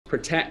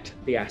Protect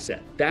the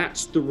asset.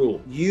 That's the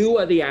rule. You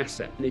are the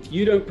asset. And if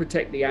you don't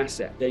protect the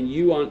asset, then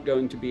you aren't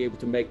going to be able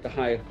to make the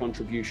higher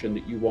contribution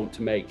that you want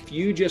to make. If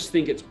you just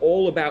think it's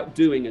all about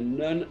doing and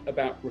none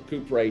about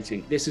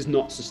recuperating, this is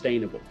not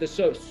sustainable. There's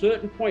a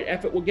certain point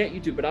effort will get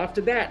you to, but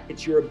after that,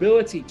 it's your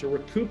ability to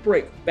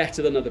recuperate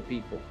better than other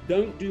people.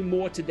 Don't do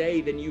more today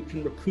than you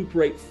can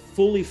recuperate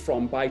fully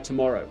from by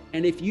tomorrow.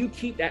 And if you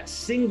keep that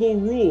single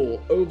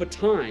rule over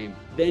time,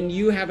 then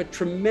you have a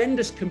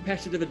tremendous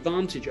competitive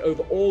advantage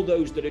over all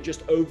those that are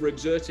just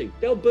overexerting.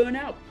 They'll burn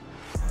out.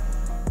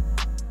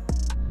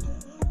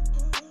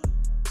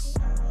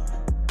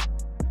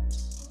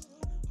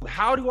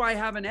 How do I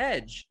have an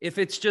edge if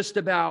it's just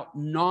about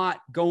not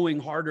going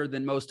harder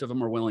than most of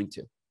them are willing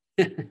to?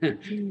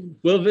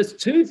 Well, there's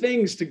two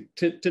things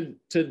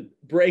to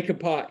break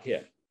apart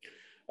here.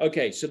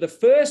 Okay, so the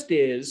first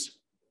is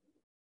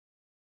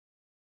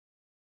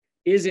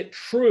it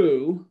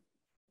true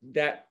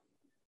that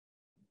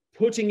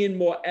putting in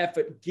more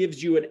effort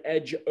gives you an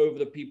edge over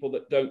the people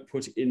that don't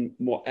put in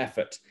more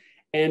effort?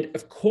 And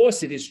of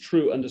course it is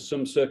true under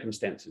some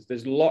circumstances.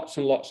 There's lots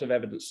and lots of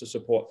evidence to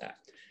support that.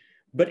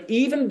 But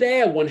even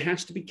there, one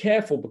has to be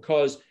careful,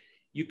 because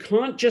you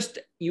can't just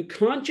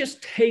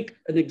take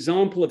an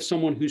example of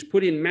someone who's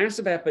put in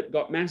massive effort,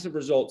 got massive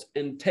results,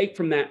 and take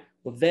from that,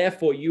 well,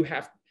 therefore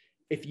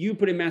if you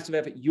put in massive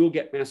effort, you'll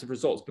get massive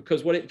results.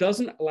 Because what it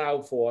doesn't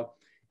allow for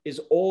is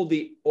all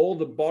the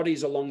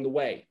bodies along the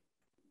way.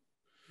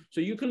 So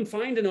you can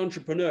find an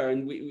entrepreneur,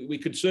 and we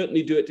could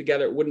certainly do it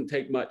together. It wouldn't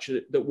take much,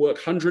 that work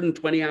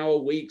 120-hour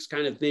weeks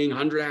kind of thing,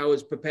 100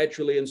 hours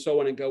perpetually and so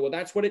on, and go, well,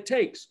 that's what it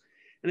takes.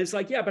 And it's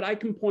like, yeah, but I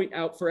can point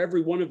out for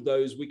every one of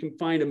those, we can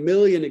find a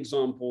million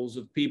examples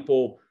of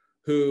people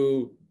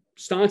who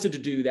started to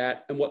do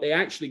that. And what they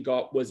actually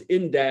got was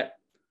in debt,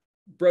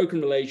 broken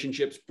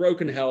relationships,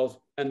 broken health,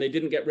 and they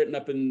didn't get written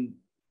up in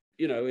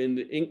the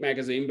Inc.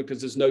 magazine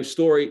because there's no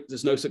story,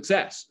 there's no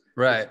success.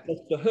 Right.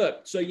 That's the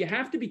hook. So you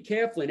have to be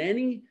careful in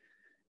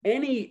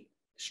any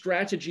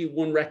strategy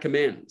one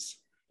recommends.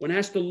 One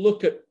has to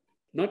look at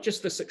not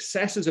just the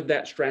successes of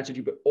that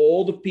strategy, but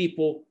all the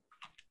people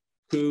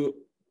who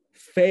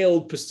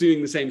failed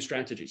pursuing the same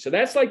strategy. So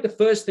that's like the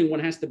first thing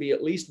one has to be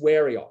at least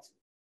wary of.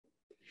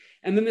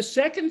 And then the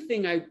second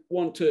thing I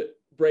want to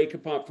break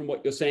apart from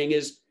what you're saying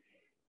is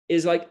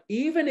like,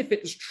 even if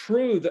it's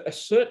true that a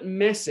certain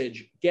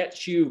message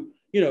gets you,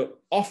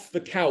 off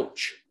the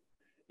couch,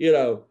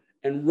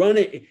 and run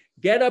it,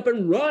 get up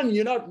and run.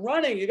 You're not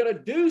running. You got to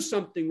do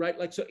something, right?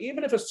 Like, so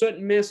even if a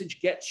certain message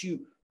gets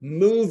you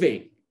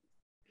moving,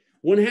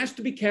 one has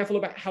to be careful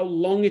about how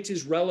long it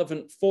is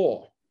relevant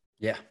for.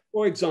 Yeah.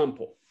 For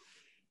example,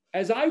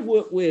 as I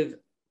work with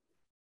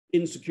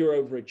insecure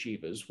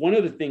overachievers, one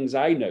of the things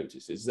I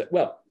notice is that,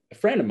 well, a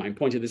friend of mine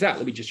pointed this out.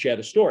 Let me just share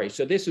the story.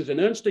 So this is an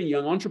Ernst &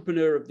 Young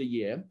Entrepreneur of the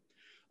Year.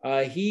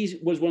 He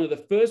was one of the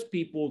first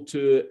people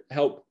to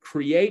help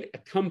create a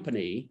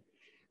company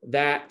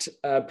that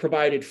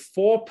provided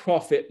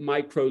for-profit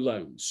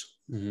microloans.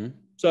 Mm-hmm.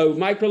 So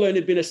microloan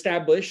had been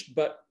established,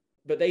 but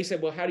they said,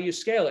 well, how do you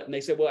scale it? And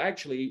they said, well,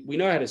 actually, we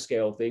know how to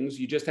scale things.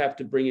 You just have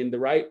to bring in the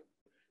right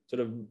sort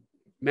of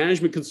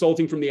management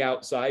consulting from the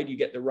outside. You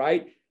get the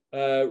right,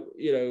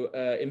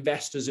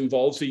 investors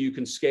involved, so you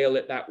can scale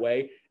it that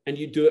way, and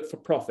you do it for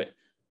profit.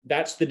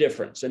 That's the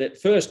difference. And at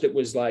first, it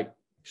was like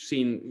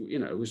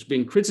it was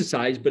being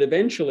criticized, but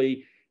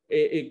eventually,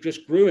 it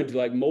just grew into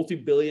like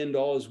multi-billion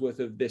dollars worth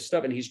of this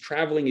stuff. And he's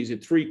traveling, he's in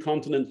 3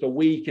 continents a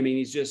week. I mean,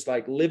 he's just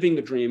like living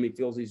the dream. He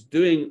feels he's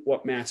doing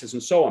what matters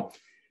and so on.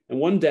 And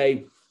one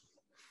day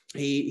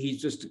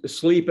he's just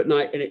asleep at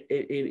night, and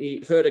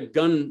he heard a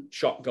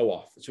gunshot go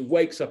off. So he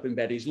wakes up in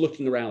bed, he's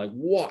looking around like,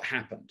 what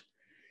happened?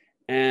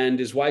 And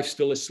his wife's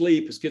still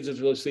asleep, his kids are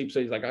still asleep.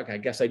 So he's like, okay, I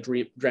guess I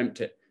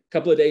dreamt it. A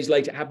couple of days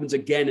later, it happens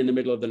again in the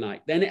middle of the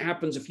night. Then it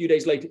happens a few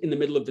days later in the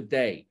middle of the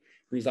day.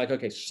 And he's like,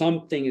 okay,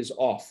 something is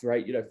off,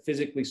 right?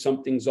 Physically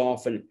something's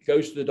off. And he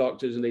goes to the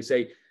doctors and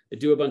they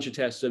do a bunch of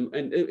tests. And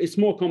it's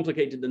more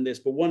complicated than this.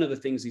 But one of the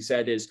things he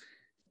said is,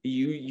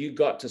 you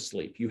got to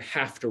sleep. You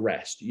have to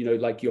rest.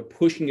 Like you're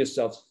pushing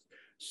yourself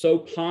so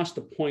past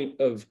the point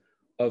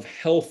of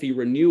healthy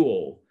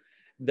renewal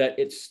that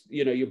it's,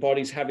 your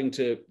body's having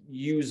to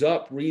use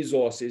up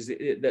resources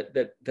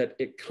that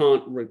it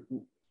can't,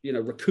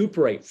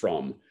 recuperate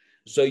from.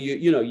 So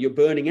you're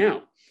burning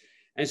out.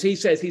 And so he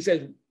says,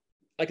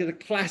 like as a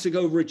classic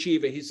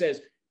overachiever, he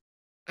says,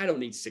 I don't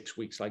need 6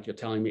 weeks like you're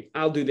telling me.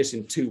 I'll do this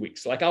in 2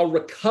 weeks. Like I'll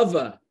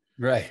recover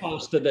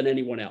faster than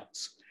anyone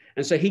else.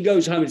 And so he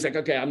goes home, he's like,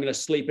 okay, I'm going to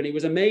sleep. And he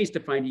was amazed to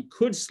find he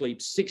could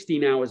sleep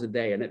 16 hours a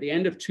day. And at the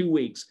end of 2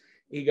 weeks,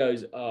 he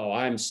goes, oh,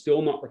 I'm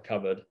still not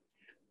recovered.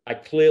 I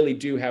clearly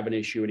do have an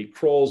issue. And he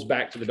crawls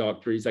back to the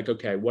doctor. He's like,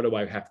 okay, what do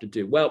I have to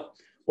do? Well,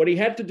 what he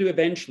had to do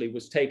eventually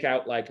was take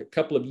out like a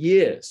couple of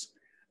years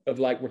of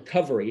like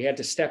recovery. He had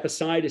to step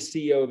aside as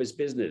CEO of his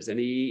business. And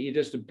he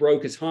just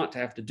broke his heart to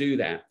have to do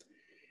that.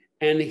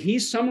 And he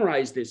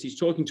summarized this. He's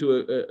talking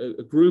to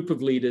a group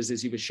of leaders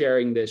as he was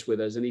sharing this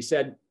with us. And he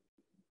said,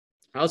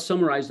 I'll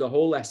summarize the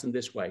whole lesson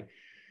this way.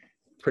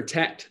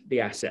 Protect the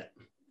asset.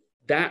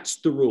 That's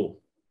the rule.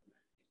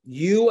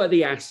 You are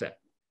the asset.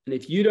 And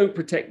if you don't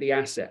protect the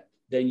asset,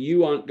 then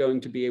you aren't going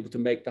to be able to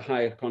make the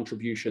higher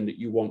contribution that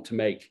you want to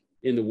make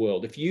in the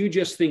world. If you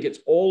just think it's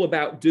all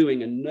about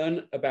doing and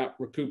none about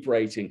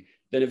recuperating,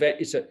 then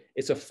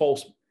it's a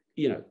false,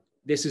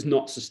 this is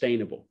not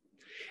sustainable.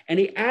 And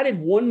he added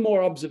one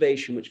more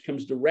observation, which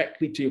comes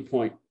directly to your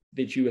point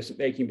that you were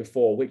making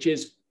before, which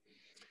is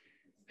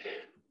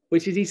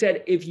he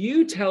said, if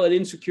you tell an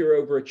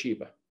insecure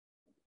overachiever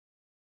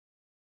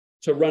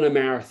to run a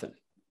marathon,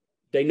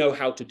 they know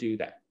how to do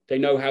that. They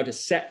know how to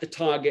set the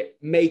target,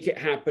 make it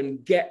happen,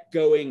 get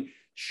going,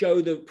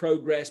 show the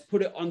progress,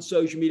 put it on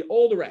social media,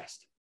 all the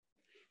rest.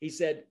 He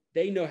said,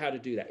 they know how to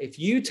do that. If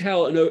you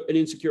tell an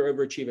insecure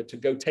overachiever to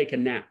go take a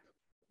nap,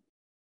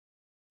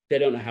 they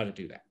don't know how to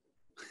do that.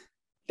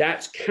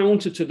 That's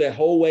counter to the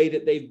whole way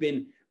that they've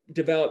been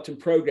developed and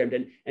programmed.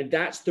 And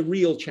that's the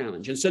real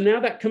challenge. And so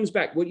now that comes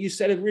back. What you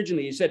said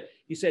originally, you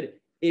said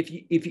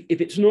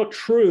if it's not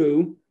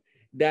true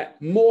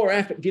that more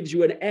effort gives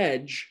you an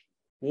edge,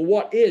 well,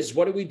 what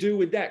do we do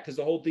with that? Because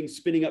the whole thing's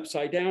spinning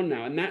upside down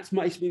now. And that's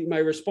my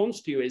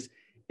response to you is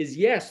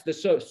yes,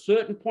 there's a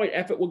certain point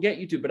effort will get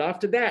you to, but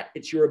after that,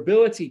 it's your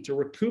ability to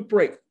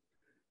recuperate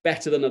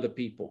better than other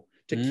people,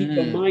 to keep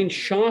your mind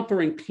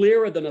sharper and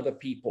clearer than other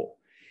people.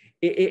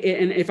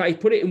 And if I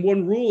put it in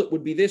one rule, it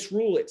would be this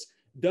rule. It's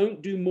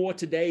don't do more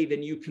today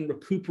than you can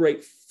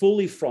recuperate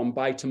fully from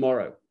by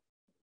tomorrow.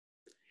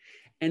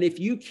 And if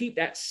you keep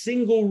that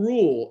single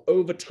rule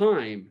over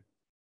time,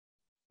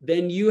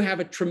 then you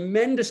have a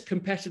tremendous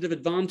competitive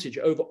advantage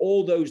over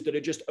all those that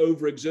are just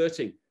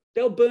overexerting.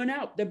 They'll burn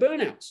out. They're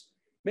burnouts.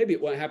 Maybe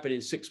it won't happen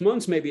in 6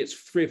 months. Maybe it's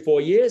 3 or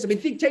 4 years. I mean,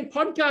 take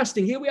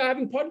podcasting. Here we are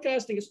having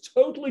podcasting. It's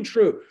totally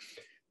true.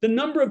 The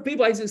number of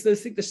people, I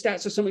think the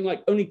stats are something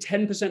like only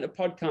 10% of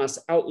podcasts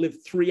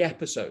outlive 3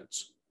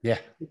 episodes. Yeah.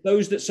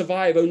 Those that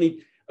survive,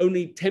 only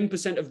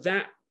 10% of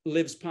that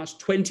lives past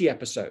 20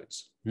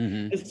 episodes.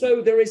 Mm-hmm. And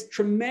so there is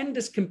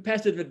tremendous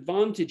competitive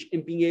advantage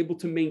in being able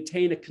to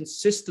maintain a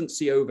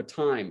consistency over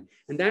time.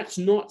 And that's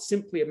not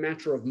simply a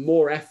matter of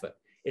more effort.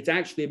 It's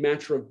actually a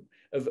matter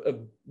of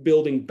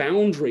building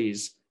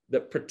boundaries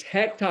that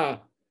protect our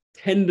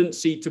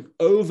tendency to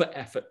over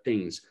effort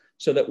things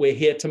so that we're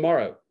here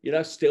tomorrow,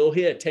 still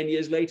here 10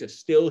 years later,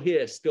 still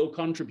here, still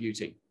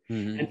contributing.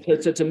 Mm-hmm.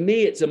 And so to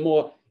me, it's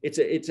not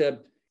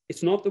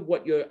that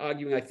what you're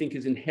arguing, I think,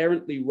 is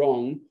inherently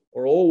wrong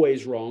or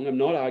always wrong. I'm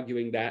not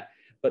arguing that.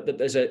 But that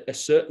there's a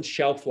certain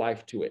shelf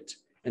life to it.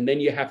 And then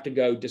you have to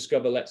go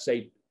discover, let's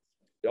say,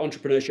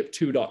 entrepreneurship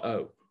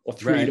 2.0 or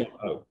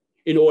 3.0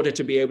 in order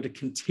to be able to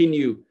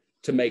continue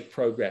to make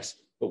progress,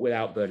 but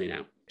without burning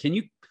out. Can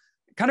you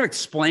kind of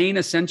explain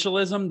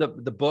essentialism,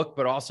 the book,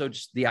 but also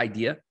just the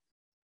idea?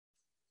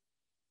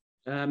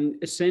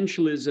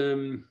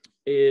 Essentialism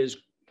is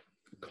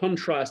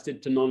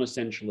contrasted to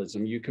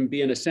non-essentialism. You can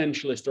be an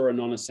essentialist or a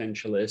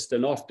non-essentialist.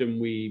 And often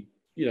we,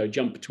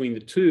 jump between the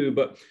two,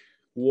 but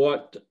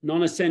what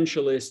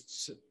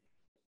non-essentialists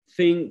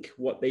think,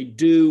 what they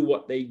do,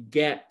 what they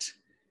get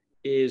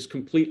is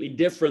completely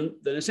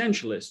different than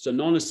essentialists. A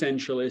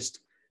non-essentialist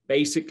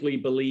basically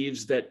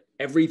believes that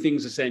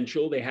everything's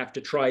essential. They have to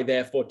try,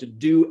 therefore, to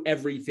do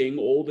everything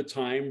all the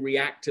time,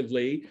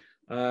 reactively.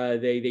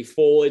 They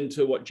fall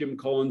into what Jim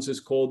Collins has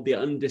called the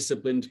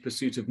undisciplined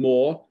pursuit of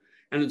more.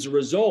 And as a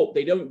result,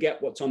 they don't get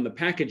what's on the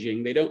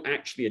packaging. They don't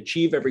actually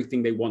achieve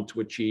everything they want to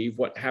achieve.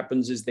 What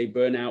happens is they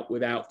burn out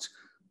without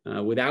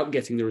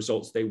getting the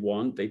results they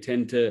want. They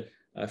tend to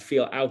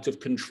feel out of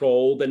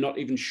control. They're not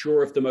even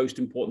sure if the most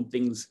important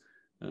things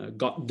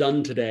got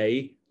done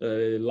today,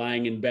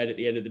 lying in bed at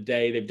the end of the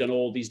day. They've done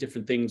all these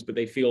different things, but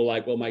they feel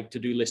like, well, my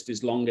to-do list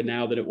is longer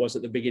now than it was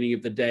at the beginning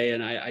of the day.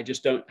 And I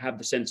just don't have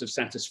the sense of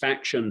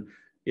satisfaction,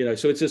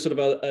 so it's a sort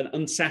of an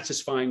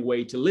unsatisfying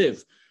way to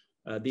live.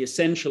 The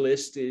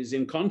essentialist is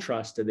in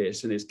contrast to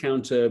this and is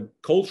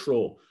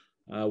counter-cultural.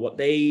 What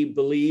they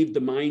believe, the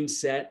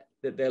mindset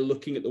that they're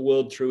looking at the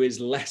world through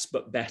is less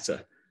but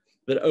better,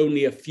 that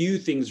only a few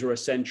things are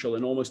essential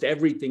and almost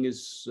everything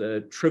is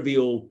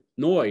trivial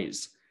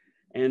noise.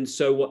 And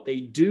so what they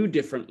do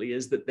differently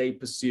is that they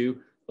pursue,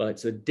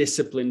 it's a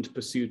disciplined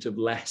pursuit of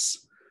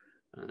less.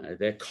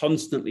 They're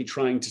constantly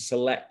trying to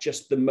select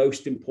just the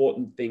most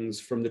important things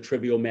from the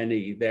trivial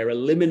many. They're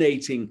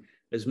eliminating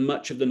as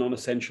much of the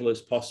non-essential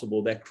as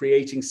possible. They're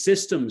creating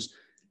systems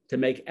to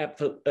make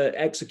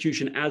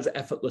execution as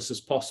effortless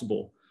as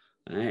possible.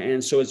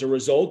 And so as a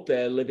result,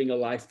 they're living a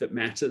life that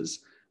matters.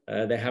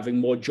 They're having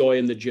more joy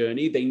in the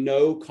journey. They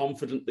know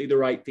confidently the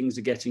right things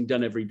are getting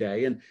done every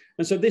day. And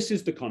so this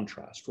is the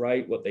contrast,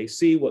 right? What they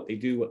see, what they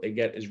do, what they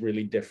get is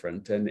really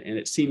different. And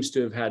it seems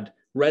to have had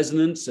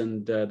resonance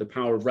and the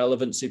power of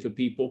relevancy for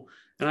people.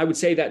 And I would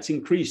say that's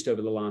increased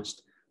over the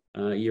last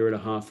year and a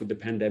half with the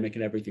pandemic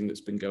and everything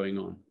that's been going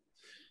on.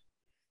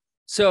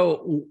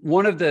 So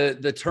one of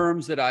the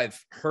terms that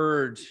I've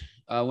heard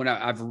when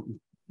I've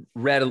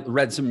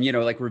read some,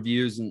 like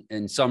reviews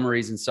and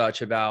summaries and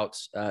such about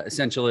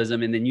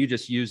essentialism, and then you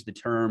just used the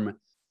term,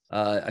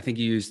 I think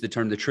you used the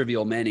term, the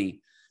trivial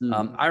many.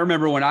 I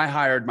remember when I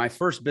hired my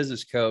first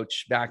business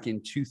coach back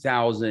in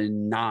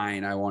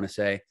 2009, I want to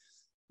say.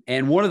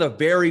 And one of the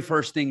very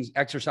first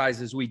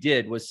exercises we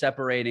did was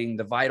separating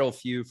the vital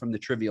few from the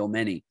trivial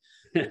many.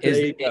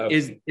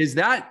 Is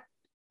that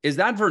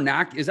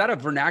a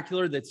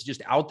vernacular that's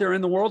just out there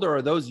in the world, or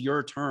are those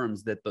your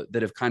terms that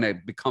have kind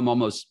of become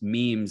almost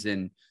memes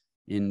in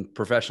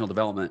professional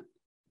development?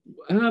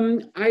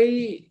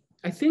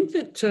 I think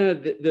that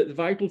the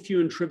vital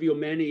few and trivial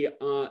many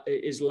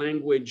is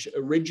language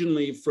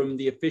originally from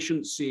the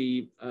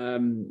efficiency,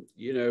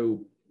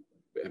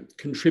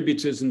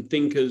 contributors and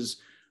thinkers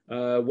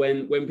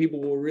when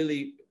people were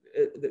really,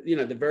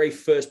 the very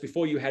first,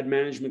 before you had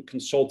management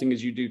consulting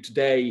as you do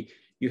today,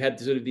 you had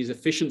sort of these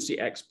efficiency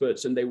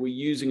experts, and they were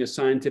using a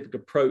scientific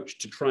approach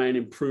to try and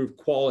improve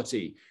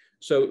quality.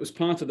 So it was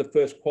part of the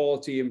first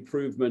quality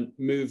improvement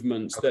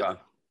movements that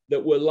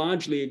were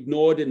largely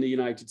ignored in the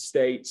United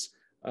States.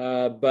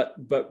 But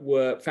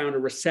found a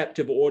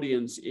receptive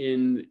audience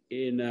in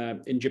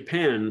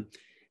Japan,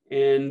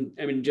 and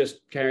I mean,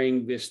 just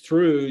carrying this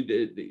through.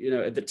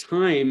 At the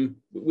time,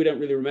 we don't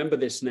really remember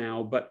this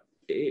now, but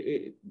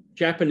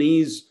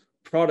Japanese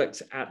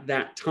products at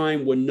that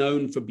time were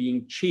known for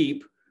being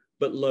cheap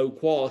but low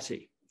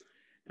quality.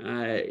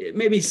 It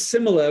may be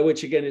similar,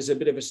 which again is a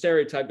bit of a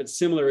stereotype, but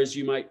similar as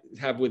you might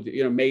have with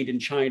made in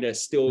China.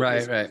 Still,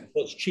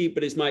 it's cheap,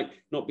 but it might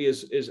not be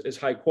as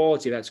high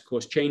quality. That's of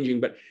course changing,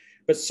 but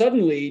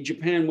suddenly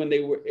Japan, when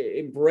they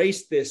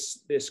embraced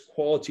this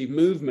quality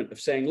movement of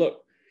saying,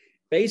 look,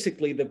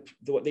 basically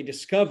what they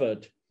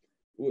discovered,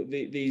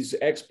 these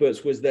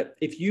experts, was that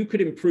if you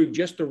could improve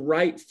just the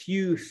right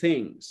few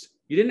things,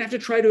 you didn't have to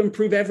try to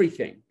improve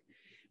everything,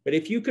 but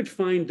if you could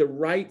find the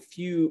right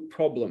few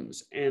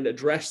problems and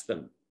address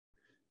them,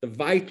 the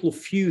vital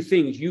few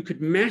things, you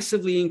could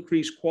massively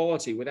increase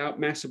quality without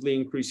massively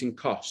increasing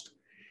cost.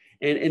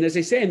 And as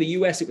I say, in the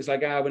US, it was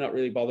like, we're not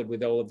really bothered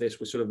with all of this.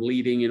 We're sort of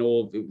leading in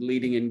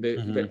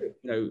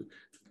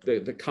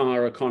the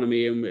car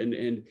economy and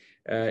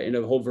in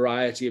a whole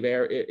variety of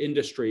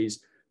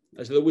industries.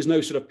 So there was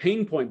no sort of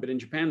pain point, but in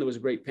Japan, there was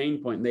a great pain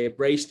point, and they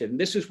embraced it. And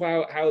this is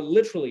how it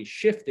literally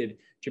shifted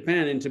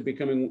Japan into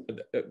becoming,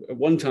 at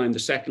one time, the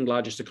second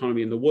largest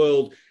economy in the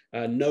world,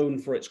 known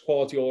for its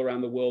quality all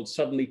around the world,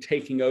 suddenly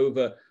taking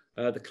over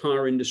the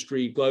car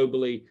industry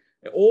globally.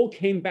 It all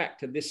came back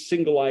to this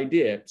single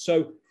idea.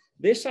 So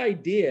this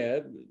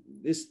idea,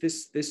 this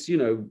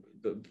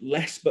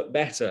less but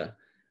better,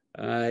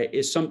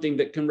 is something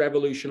that can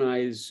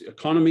revolutionize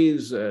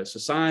economies,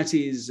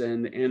 societies,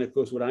 and of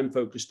course, what I'm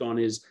focused on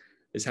is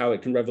how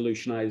it can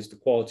revolutionize the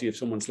quality of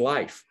someone's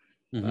life,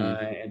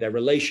 and their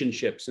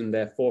relationships, and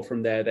therefore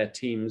from there, their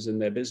teams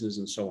and their business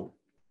and so on.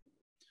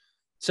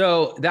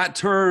 So that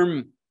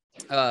term,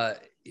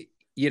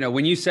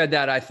 when you said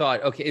that, I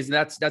thought, okay,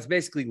 that's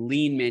basically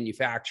lean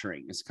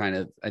manufacturing. It's kind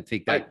of, I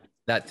think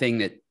that thing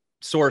that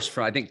sourced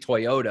from, I think,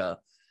 Toyota.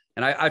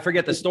 And I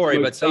forget the story,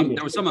 but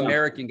there was some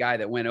American guy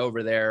that went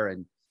over there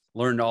and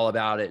learned all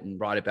about it and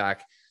brought it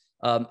back.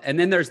 And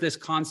then there's this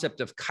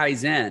concept of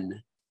Kaizen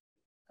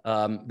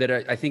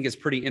that I think is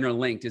pretty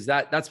interlinked.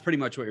 That's pretty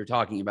much what you're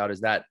talking about,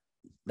 is that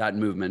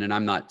movement? And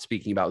I'm not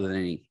speaking about with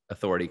any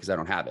authority because I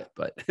don't have it,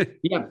 but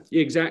yeah,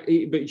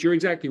 exactly. But you're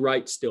exactly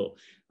right still.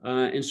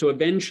 And so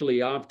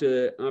eventually,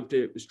 after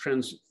it was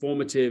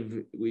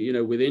transformative,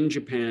 within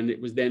Japan,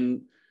 it was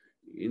then,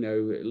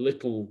 a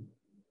little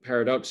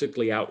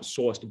paradoxically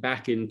outsourced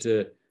back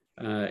into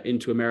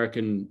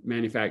American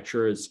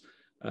manufacturers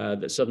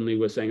that suddenly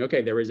were saying,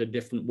 okay, there is a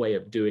different way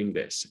of doing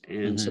this.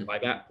 And so by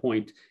that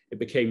point, it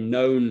became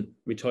known. I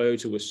mean,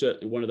 Toyota was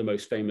certainly one of the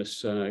most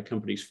famous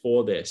companies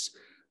for this.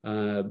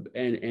 And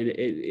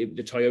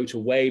the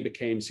Toyota way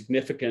became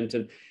significant.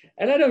 And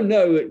I don't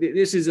know,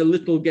 this is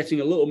getting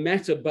a little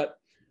meta,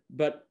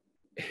 but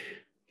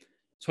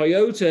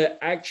Toyota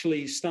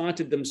actually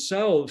started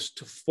themselves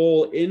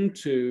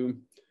to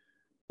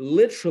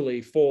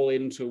literally fall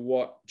into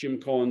what Jim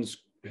Collins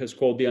has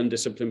called the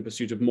undisciplined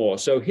pursuit of more.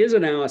 So his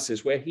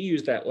analysis, where he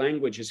used that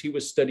language, is he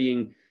was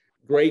studying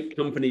great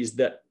companies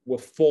that were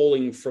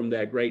falling from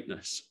their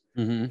greatness.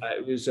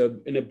 It was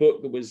in a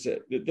book that was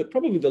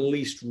probably the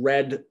least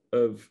read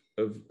of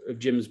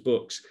Jim's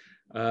books,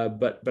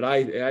 but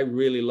I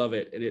really love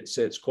it, and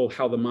it's called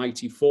How the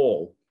Mighty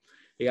Fall.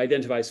 He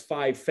identifies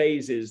 5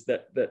 phases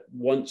that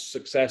once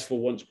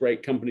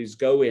great companies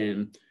go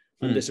in.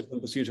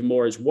 Undisciplined pursuit of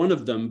more is one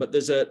of them, but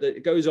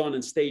it goes on,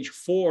 and stage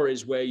 4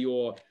 is where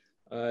you're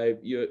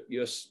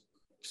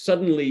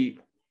suddenly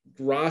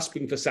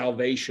grasping for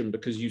salvation,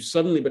 because you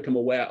suddenly become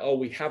aware,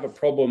 we have a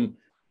problem,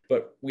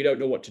 but we don't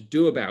know what to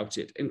do about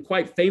it. And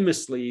quite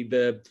famously,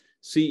 the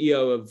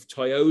CEO of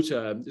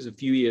Toyota, this is a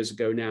few years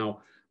ago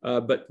now,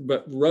 but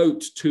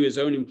wrote to his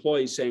own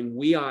employees saying,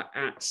 we are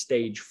at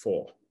stage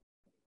 4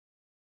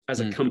 as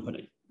a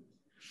company.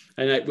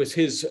 And it was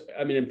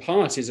in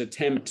part his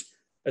attempt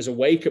as a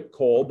wake-up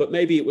call, but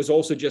maybe it was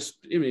also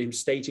just him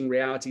stating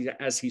reality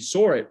as he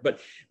saw it.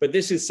 But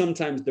this is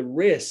sometimes the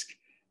risk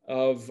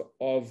of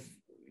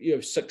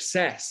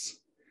success.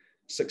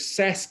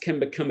 Success can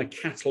become a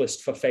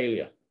catalyst for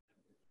failure.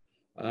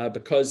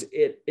 because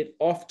it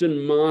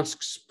often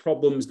masks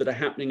problems that are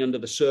happening under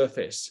the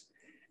surface.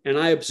 And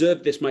I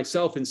observed this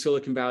myself in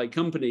Silicon Valley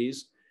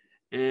companies,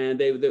 and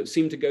they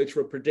seem to go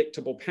through a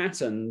predictable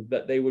pattern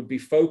that they would be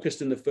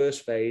focused in the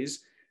first phase,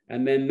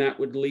 and then that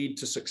would lead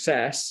to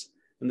success.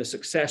 And the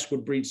success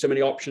would breed so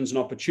many options and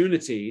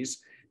opportunities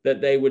that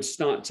they would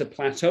start to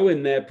plateau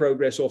in their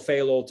progress or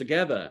fail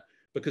altogether,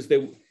 because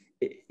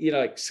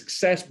like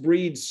success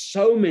breeds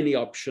so many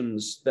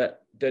options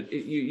that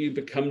you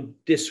become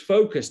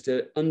disfocused.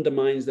 It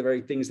undermines the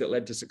very things that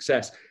led to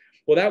success.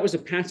 Well, that was a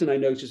pattern I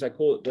noticed. I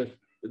call it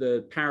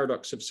the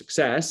paradox of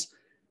success.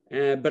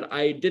 But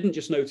I didn't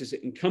just notice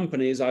it in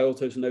companies. I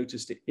also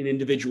noticed it in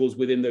individuals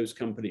within those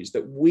companies,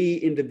 that we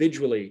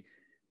individually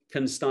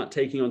can start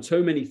taking on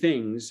so many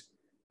things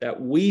that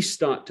we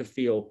start to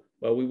feel,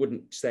 well, we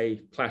wouldn't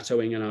say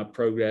plateauing in our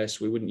progress.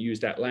 We wouldn't use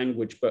that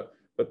language, but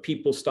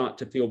people start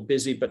to feel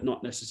busy, but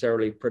not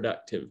necessarily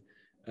productive.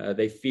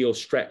 They feel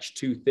stretched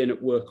too thin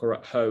at work or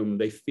at home.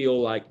 They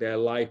feel like their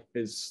life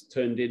is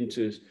turned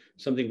into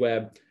something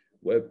where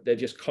they're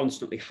just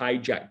constantly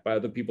hijacked by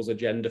other people's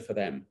agenda for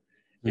them.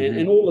 Mm-hmm.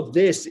 And all of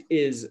this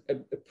is a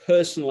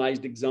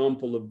personalized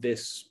example of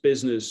this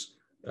business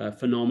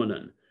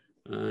phenomenon.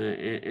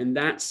 And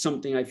that's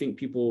something I think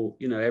people,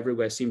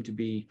 everywhere seem to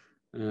be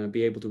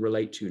able to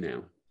relate to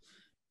now.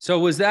 So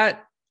was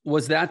that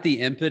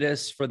the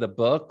impetus for the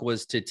book,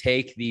 was to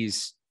take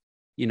these,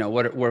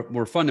 what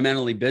were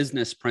fundamentally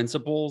business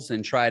principles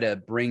and try to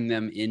bring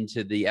them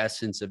into the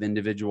essence of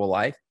individual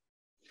life?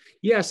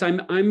 Yes,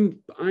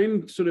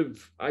 I'm sort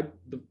of,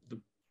 the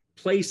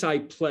place I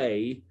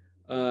play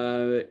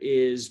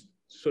is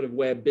sort of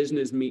where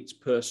business meets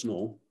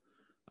personal.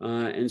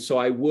 And so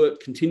I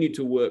continue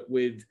to work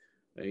with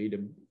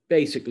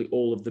basically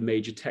all of the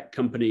major tech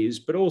companies,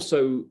 but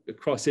also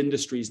across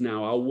industries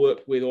now. I'll work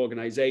with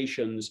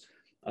organizations,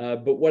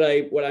 but what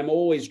I'm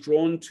always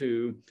drawn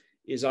to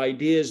is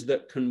ideas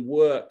that can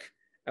work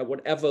at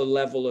whatever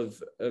level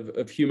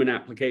of human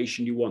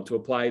application you want to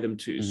apply them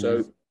to.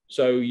 Mm-hmm.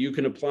 So you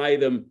can apply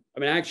them. I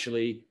mean,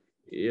 actually,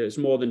 it's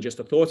more than just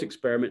a thought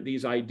experiment.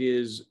 These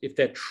ideas, if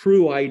they're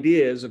true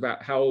ideas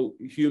about how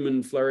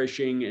human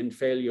flourishing and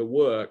failure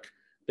work,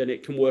 then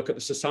it can work at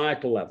the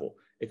societal level.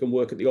 It can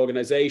work at the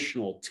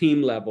organizational,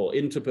 team level,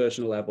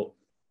 interpersonal level,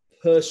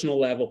 personal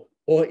level,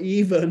 or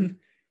even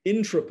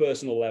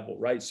intrapersonal level,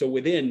 right? So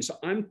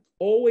I'm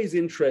always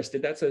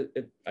interested.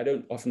 I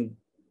don't often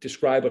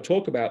describe or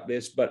talk about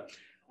this, but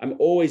I'm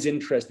always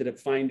interested at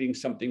finding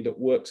something that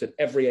works at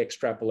every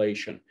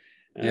extrapolation,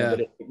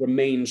 that it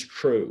remains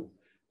true.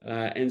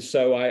 And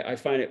so I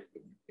find it,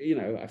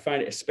 I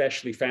find it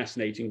especially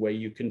fascinating where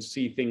you can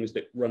see things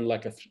that run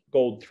like a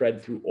gold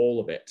thread through all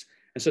of it.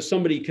 And so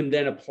somebody can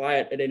then apply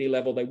it at any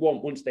level they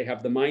want. Once they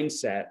have the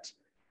mindset,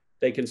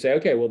 they can say,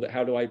 okay, well,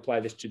 how do I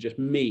apply this to just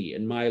me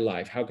and my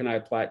life? How can I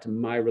apply it to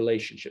my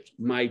relationships,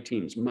 my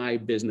teams, my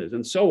business,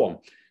 and so on?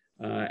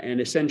 And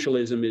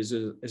essentialism is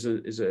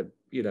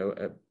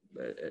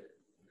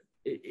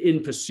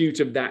in pursuit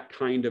of that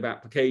kind of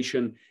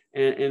application,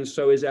 and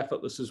so is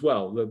effortless as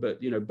well. But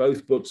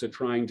both books are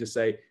trying to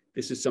say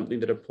this is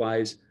something that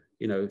applies,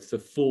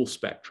 the full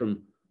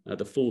spectrum,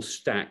 the full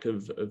stack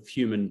of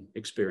human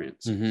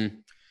experience. Mm-hmm.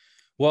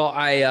 Well,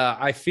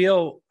 I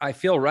feel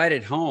right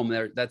at home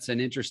there. That's an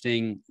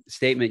interesting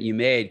statement you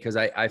made, because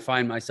I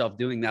find myself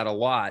doing that a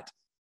lot,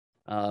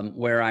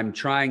 where I'm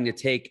trying to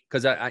take,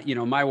 because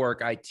my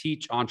work, I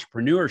teach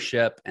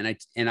entrepreneurship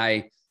and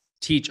I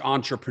teach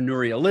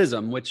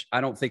entrepreneurialism, which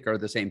I don't think are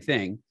the same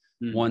thing.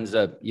 Mm-hmm. One's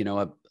a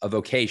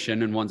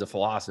vocation and one's a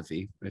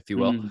philosophy, if you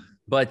will. Mm-hmm.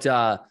 But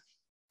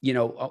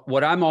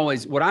what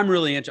I'm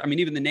really interested, I mean,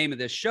 even the name of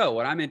this show,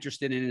 what I'm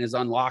interested in is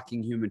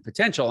unlocking human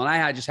potential. And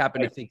I just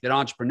happen to think that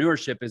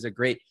entrepreneurship is a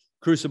great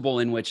crucible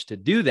in which to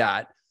do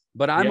that.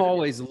 But I'm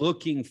always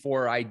looking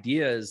for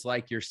ideas,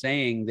 like you're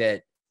saying,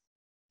 that,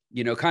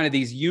 kind of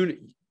these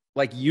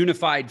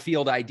unified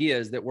field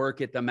ideas that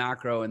work at the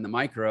macro and the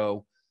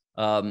micro.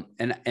 And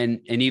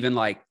even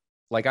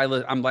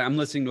I'm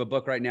listening to a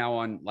book right now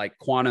on like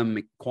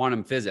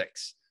quantum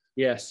physics.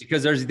 Yes.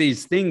 Because there's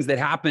these things that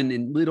happen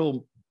in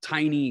little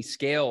tiny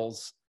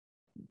scales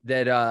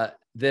that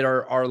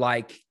are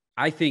like,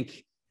 I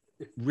think,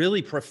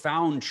 really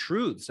profound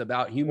truths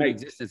about human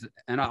existence.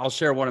 And I'll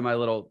share one of my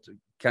little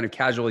kind of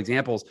casual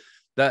examples.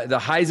 The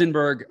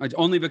Heisenberg,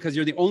 only because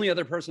you're the only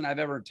other person I've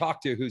ever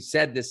talked to who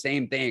said the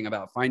same thing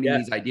about finding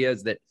these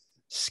ideas that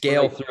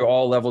scale through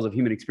all levels of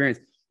human experience.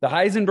 The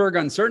Heisenberg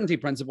uncertainty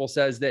principle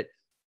says that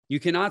you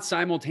cannot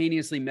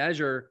simultaneously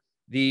measure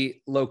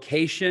the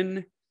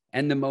location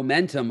and the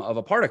momentum of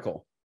a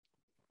particle.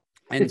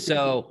 And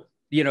so,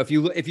 if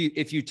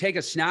you take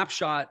a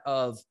snapshot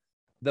of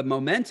the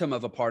momentum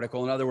of a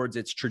particle, in other words,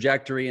 its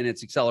trajectory and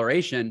its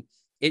acceleration,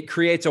 it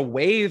creates a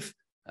wave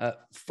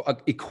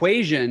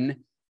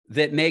equation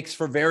that makes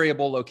for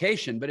variable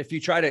location. But if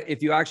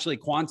you actually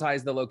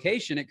quantize the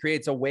location, it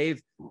creates a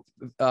wave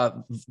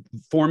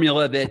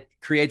formula that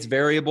creates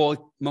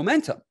variable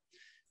momentum.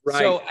 Right.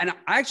 So, and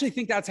I actually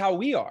think that's how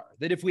we are,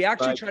 that if we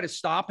actually try to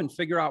stop and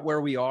figure out where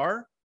we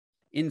are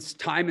in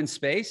time and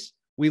space,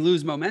 we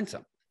lose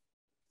momentum.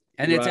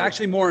 And it's Right.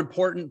 actually more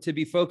important to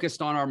be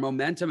focused on our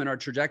momentum and our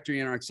trajectory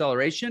and our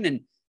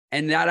acceleration.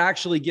 And that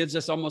actually gives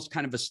us almost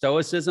kind of a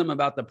stoicism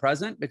about the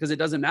present, because it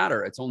doesn't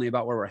matter. It's only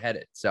about where we're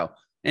headed. So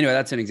anyway,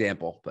 that's an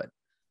example. But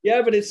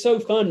yeah, but it's so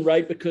fun,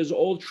 right? Because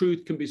all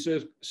truth can be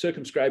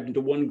circumscribed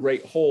into one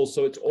great whole.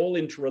 So it's all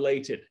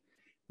interrelated.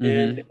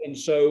 And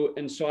so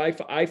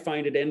I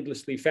find it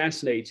endlessly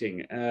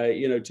fascinating,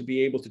 to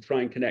be able to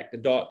try and connect the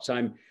dots.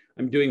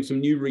 I'm doing some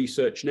new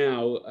research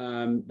now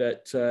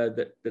that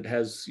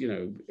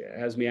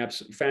has me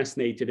absolutely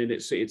fascinated, and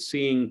it's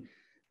seeing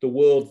the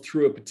world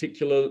through a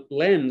particular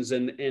lens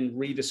and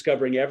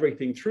rediscovering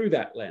everything through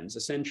that lens.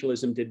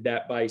 Essentialism did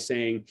that by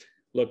saying,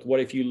 look, what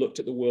if you looked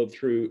at the world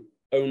through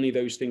only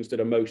those things that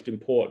are most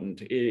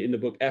important? In the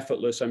book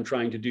Effortless, I'm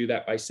trying to do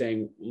that by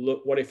saying,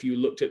 look, what if you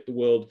looked at the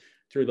world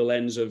through the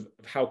lens of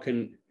how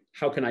can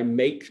I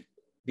make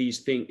these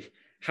things,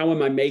 how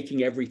am I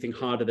making everything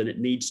harder than it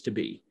needs to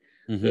be?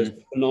 The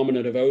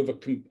phenomenon of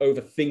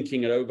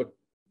overthinking and over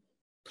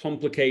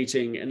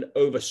complicating and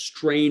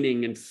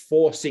overstraining and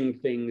forcing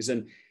things.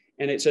 And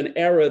it's an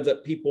error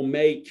that people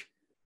make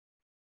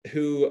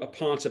who are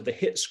part of the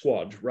hit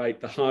squad, right?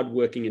 The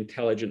hardworking,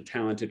 intelligent,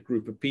 talented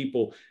group of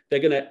people. They're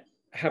going to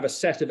have a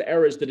set of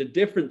errors that are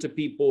different to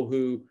people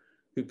who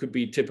could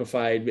be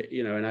typified,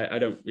 and I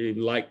don't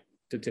really like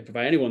to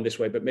typify anyone this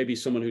way, but maybe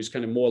someone who's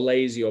kind of more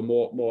lazy or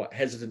more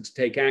hesitant to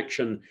take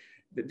action.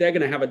 They're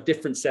going to have a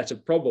different set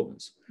of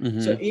problems.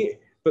 So,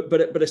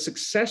 but a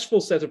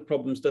successful set of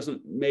problems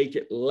doesn't make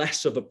it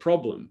less of a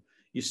problem.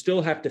 You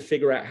still have to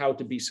figure out how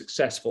to be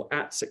successful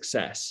at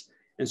success.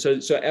 And so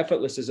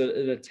Effortless is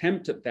an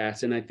attempt at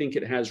that. And I think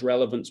it has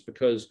relevance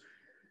because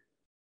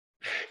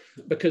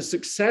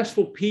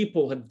successful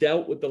people have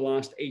dealt with the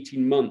last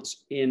 18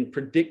 months in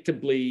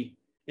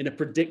a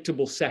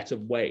predictable set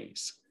of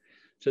ways.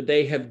 So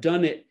they have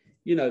done it,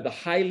 the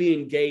highly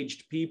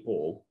engaged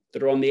people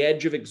that are on the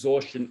edge of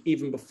exhaustion,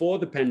 even before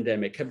the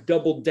pandemic, have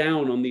doubled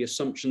down on the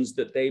assumptions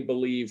that they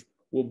believe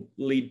will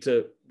lead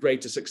to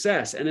greater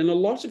success. And in a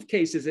lot of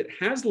cases, it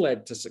has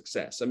led to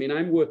success. I mean,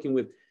 I'm working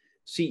with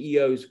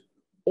CEOs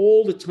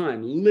all the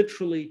time,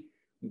 literally,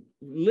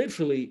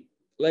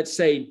 let's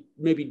say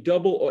maybe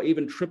double or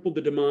even triple the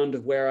demand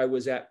of where I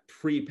was at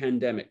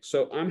pre-pandemic.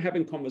 So I'm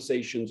having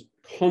conversations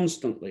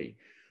constantly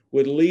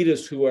with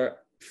leaders who are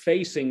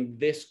facing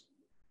this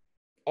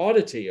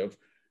oddity of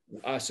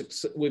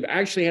we've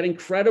actually had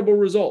incredible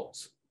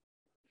results,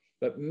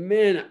 but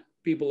man,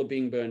 people are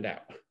being burned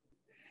out.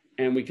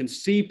 And we can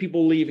see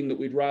people leaving that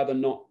we'd rather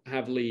not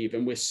have leave.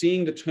 And we're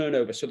seeing the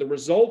turnover. So the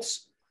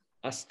results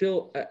are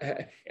still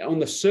on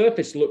the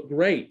surface look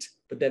great,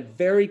 but they're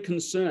very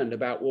concerned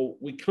about, well,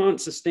 we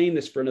can't sustain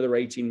this for another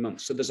 18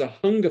 months. So there's a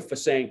hunger for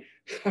saying,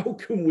 how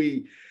can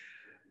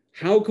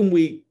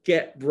we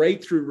get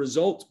breakthrough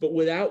results, but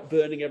without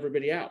burning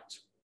everybody out?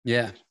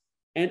 Yeah.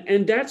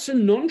 And that's a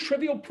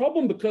non-trivial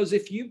problem, because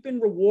if you've been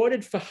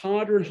rewarded for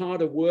harder and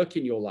harder work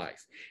in your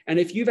life, and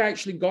if you've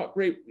actually got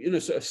great,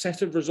 sort of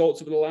set of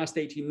results over the last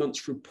 18 months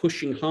through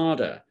pushing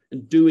harder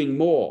and doing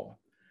more,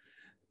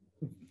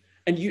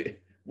 and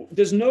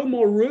there's no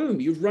more room,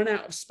 you've run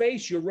out of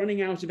space, you're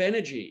running out of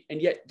energy,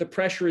 and yet the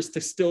pressure is to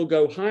still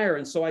go higher.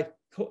 And so I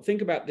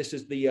think about this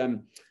as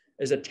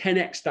as a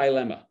 10x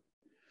dilemma,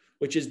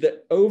 which is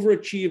that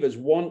overachievers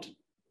want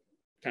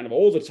kind of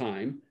all the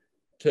time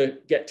to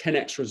get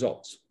 10x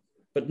results,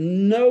 but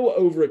no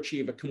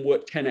overachiever can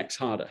work 10x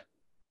harder.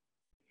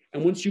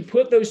 And once you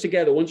put those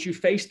together, once you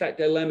face that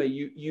dilemma,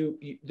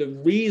 the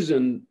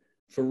reason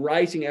for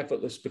writing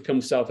Effortless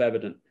becomes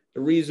self-evident.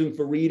 The reason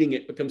for reading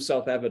it becomes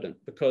self-evident,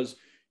 because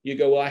you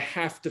go, well, I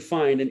have to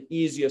find an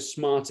easier,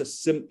 smarter,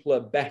 simpler,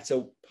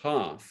 better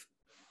path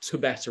to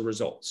better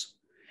results.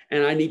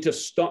 And I need to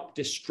stop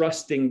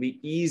distrusting the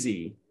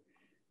easy.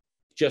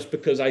 Just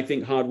because I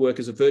think hard work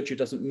is a virtue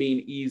doesn't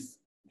mean ease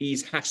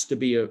has to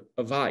be a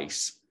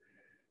vice.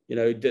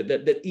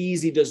 That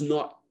easy does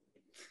not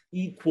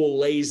equal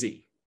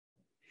lazy.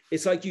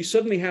 It's like you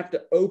suddenly have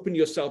to open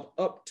yourself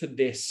up to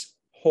this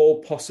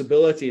whole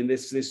possibility and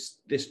this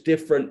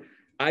different,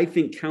 I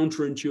think,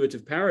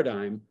 counterintuitive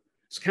paradigm.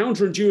 It's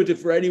counterintuitive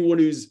for anyone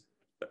who's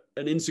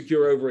an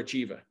insecure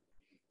overachiever,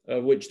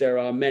 of which there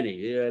are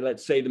many.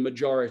 Let's say the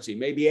majority,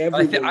 maybe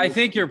everyone. I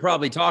think you're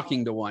probably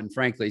talking to one,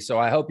 frankly. So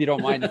I hope you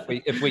don't mind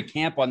if we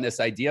camp on this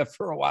idea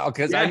for a while,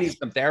 because I need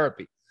some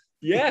therapy.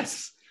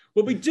 Yes,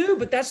 well, we do,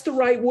 but that's the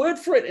right word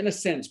for it in a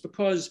sense,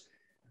 because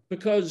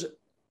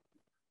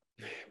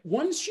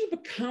once you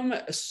become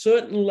a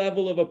certain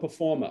level of a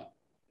performer,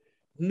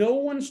 no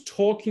one's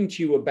talking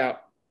to you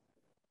about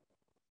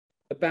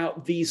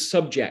these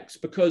subjects,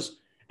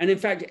 and in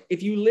fact,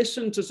 if you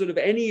listen to sort of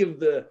any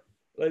of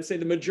let's say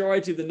the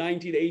majority of the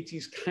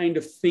 1980s kind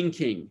of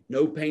thinking,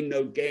 no pain,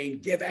 no gain,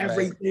 give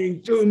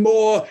everything, do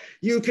more,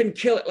 you can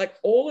kill it. Like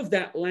all of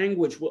that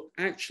language will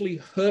actually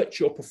hurt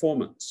your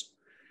performance.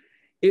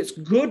 It's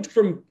good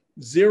from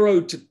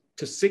 0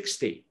 to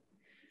 60,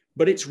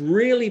 but it's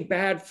really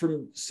bad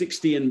from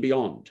 60 and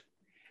beyond.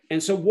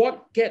 And so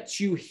what gets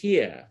you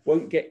here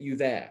won't get you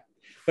there.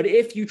 But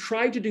if you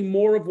try to do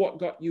more of what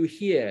got you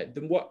here,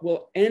 then what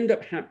will end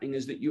up happening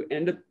is that you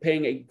end up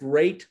paying a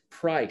great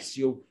price.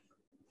 You'll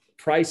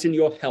price in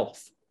your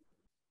health.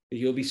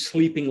 You'll be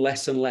sleeping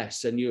less and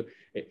less, and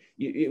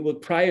it will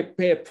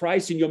pay a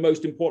price in your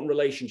most important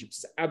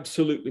relationships. It's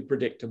absolutely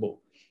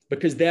predictable,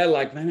 because they're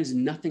like, man, there's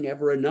nothing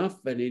ever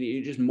enough, and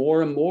you just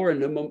more and more,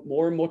 and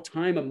more and more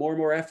time and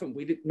more effort.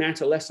 We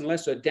matter less and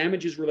less, so it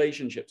damages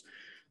relationships.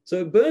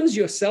 So it burns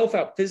yourself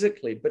out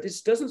physically, but it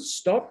doesn't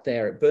stop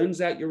there. It burns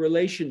out your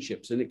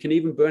relationships, and it can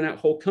even burn out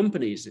whole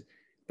companies,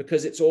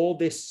 because it's all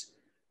this,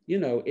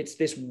 it's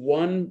this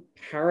one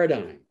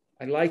paradigm.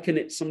 I liken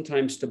it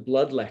sometimes to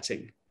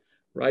bloodletting,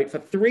 right? For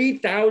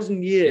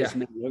 3,000 years,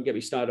 now, don't get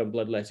me started on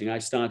bloodletting. I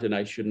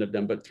shouldn't have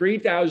done, but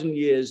 3,000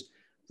 years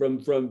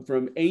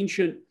from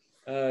ancient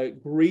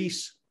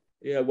Greece,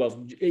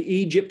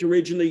 Egypt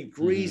originally,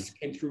 Greece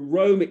came through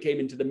Rome, it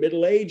came into the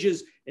Middle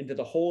Ages, into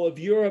the whole of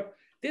Europe.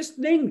 This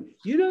thing,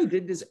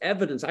 there's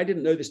evidence, I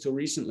didn't know this till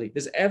recently,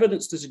 there's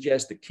evidence to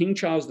suggest that King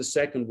Charles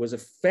II was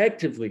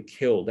effectively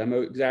killed, I'm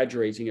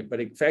exaggerating it,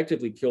 but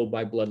effectively killed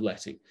by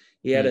bloodletting.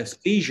 He had a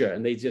seizure,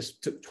 and they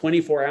just took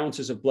 24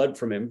 ounces of blood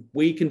from him,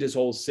 weakened his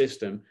whole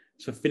system,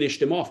 so finished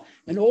him off.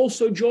 And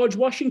also George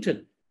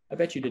Washington. I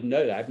bet you didn't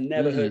know that. I've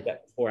never heard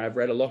that before. I've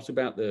read a lot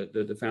about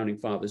the founding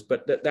fathers,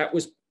 but that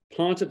was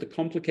part of the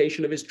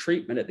complication of his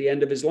treatment at the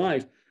end of his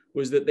life,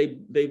 was that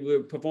they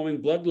were performing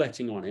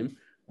bloodletting on him.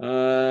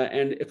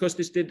 And of course,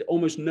 this did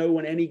almost no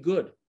one any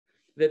good.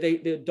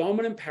 The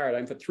dominant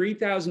paradigm for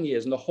 3,000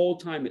 years, and the whole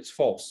time it's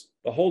false.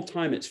 The whole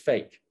time it's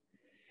fake.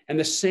 And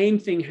the same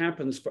thing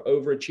happens for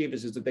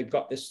overachievers, is that they've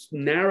got this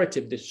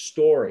narrative, this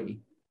story,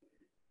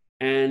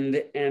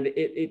 and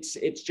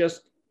it's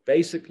just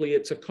basically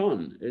it's a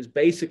con. It's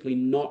basically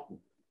not,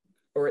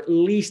 or at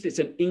least it's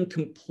an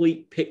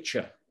incomplete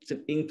picture. It's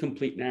an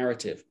incomplete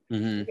narrative. We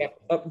have to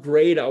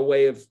upgrade our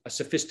way of a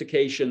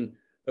sophistication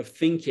of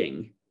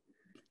thinking.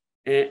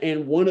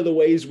 And one of the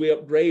ways we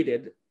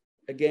upgraded,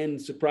 again,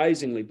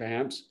 surprisingly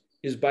perhaps,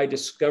 is by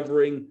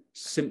discovering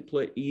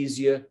simpler,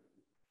 easier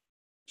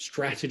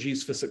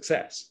strategies for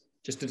success.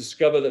 Just to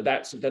discover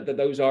that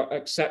those are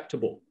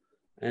acceptable,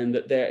 and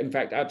that they're in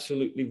fact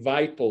absolutely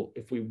vital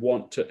if we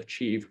want to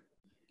achieve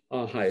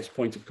our highest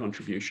point of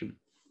contribution.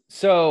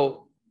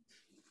 So,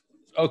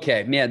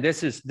 okay, man,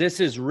 this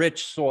is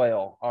rich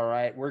soil. All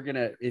right, we're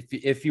gonna,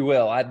 if you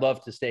will, I'd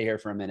love to stay here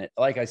for a minute.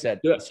 Like I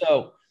said,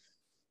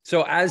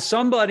 So as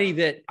somebody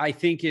that I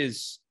think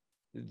is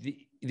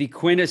the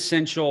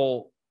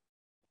quintessential,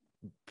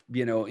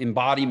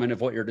 embodiment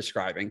of what you're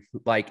describing,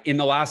 like in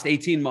the last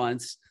 18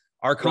 months,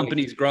 our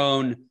company's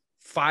grown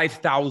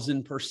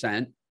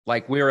 5,000%.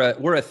 Like we're a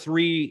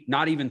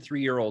not even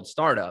 3-year-old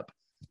startup.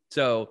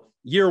 So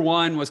year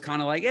one was kind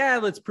of like,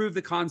 let's prove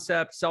the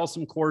concept, sell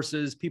some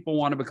courses. People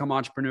want to become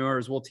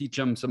entrepreneurs. We'll teach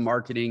them some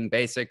marketing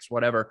basics,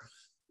 whatever.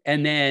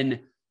 And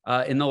then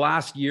in the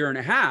last year and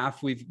a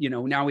half, we've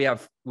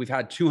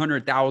had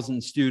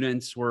 200,000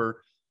 students. We're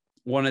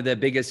one of the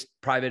biggest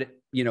private,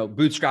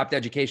 bootstrapped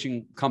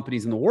education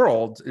companies in the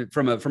world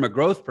from a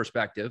growth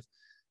perspective.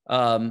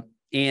 And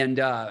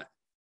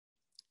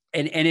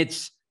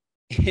it's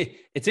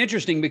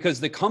interesting because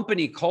the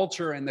company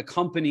culture and the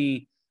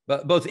company,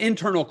 both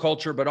internal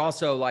culture, but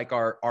also like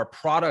our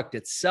product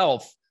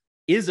itself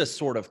is a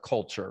sort of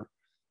culture,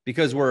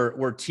 because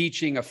we're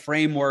teaching a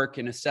framework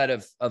and a set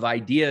of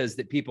ideas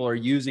that people are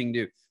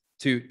using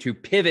to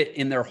pivot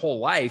in their whole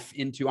life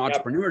into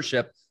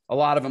entrepreneurship. A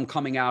lot of them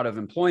coming out of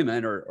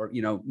employment or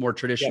more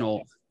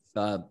traditional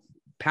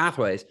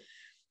pathways.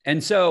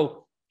 And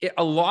so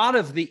a lot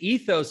of the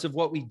ethos of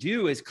what we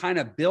do is kind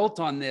of built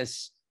on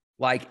this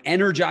like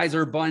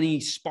Energizer Bunny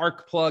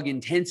spark plug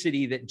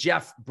intensity that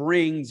Jeff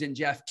brings and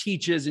Jeff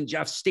teaches and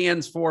Jeff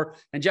stands for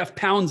and Jeff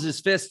pounds his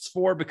fists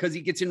for, because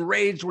he gets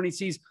enraged when he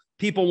sees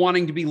people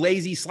wanting to be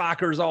lazy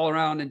slackers all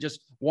around and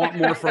just want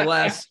more for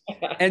less.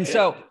 And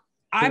so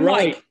I'm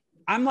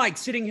like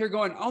sitting here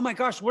going, oh my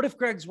gosh, what if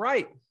Greg's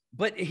right?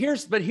 But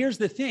here's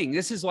the thing.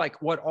 This is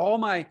like what all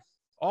my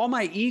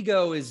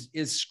ego is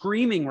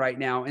screaming right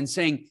now and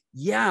saying,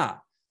 yeah,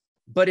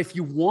 but if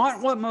you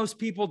want what most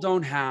people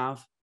don't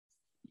have,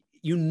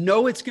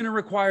 it's going to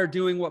require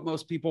doing what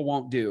most people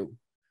won't do.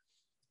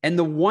 And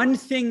the one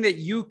thing that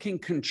you can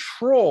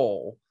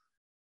control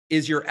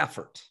is your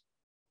effort.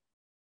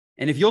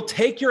 And if you'll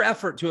take your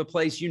effort to a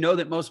place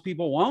that most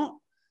people won't,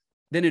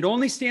 then it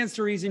only stands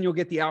to reason you'll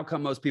get the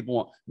outcome most people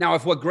won't. Now,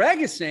 if what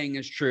Greg is saying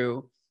is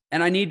true,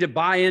 and I need to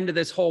buy into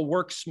this whole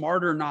work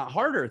smarter, not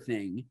harder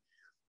thing,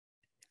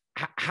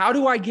 how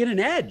do I get an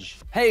edge?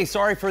 Hey,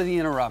 sorry for the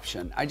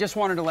interruption. I just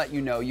wanted to let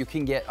you know you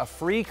can get a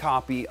free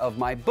copy of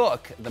my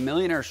book, The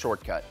Millionaire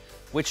Shortcut,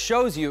 which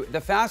shows you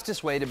the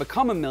fastest way to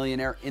become a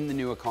millionaire in the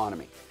new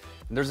economy.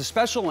 And there's a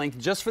special link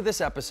just for this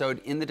episode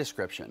in the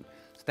description.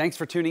 So thanks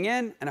for tuning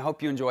in, and I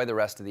hope you enjoy the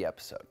rest of the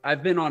episode.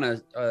 I've been on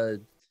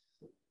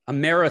a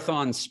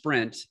marathon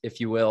sprint, if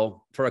you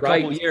will, for a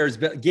couple of years,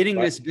 getting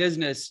this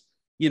business,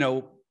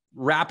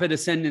 rapid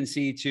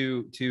ascendancy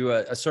to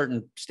a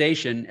certain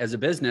station as a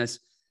business.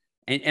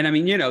 And I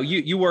mean, you know,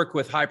 you work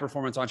with high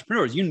performance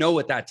entrepreneurs, you know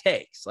what that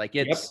takes. Like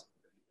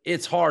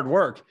it's hard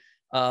work.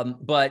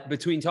 But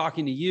between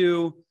talking to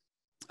you,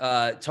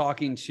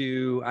 talking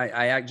to,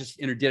 I just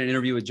did an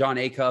interview with John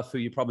Acuff, who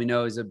you probably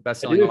know is a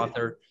best-selling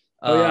author.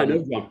 Oh yeah, I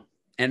know John.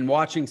 And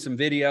watching some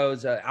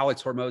videos,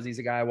 Alex Hormozy is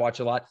a guy I watch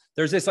a lot.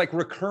 There's this like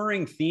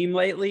recurring theme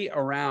lately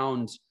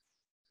around,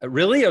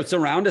 really, it's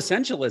around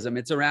essentialism.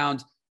 It's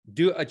around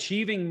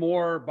achieving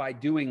more by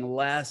doing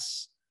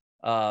less,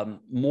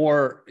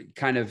 more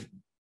kind of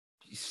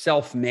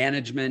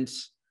self-management.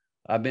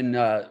 I've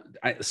been,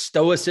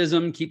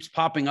 stoicism keeps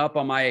popping up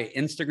on my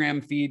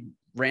Instagram feed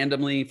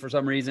randomly for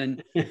some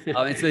reason.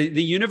 It's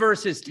the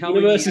universe is telling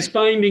me. The universe is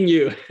finding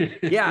you.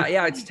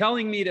 Yeah. It's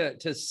telling me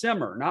to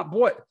simmer, not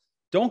boil.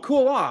 Don't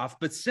cool off,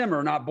 but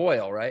simmer, not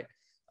boil. Right.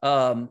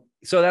 So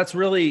that's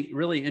really,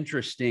 really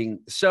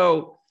interesting.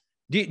 So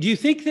do you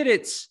think that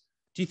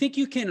do you think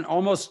you can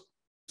almost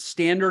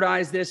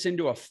standardize this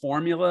into a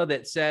formula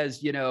that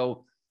says, you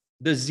know,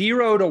 the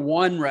 0 to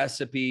 1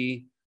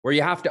 recipe where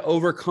you have to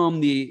overcome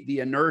the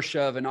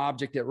inertia of an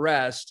object at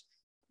rest?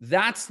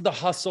 That's the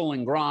hustle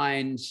and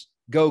grind,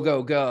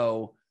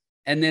 go.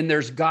 And then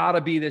there's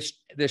gotta be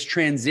this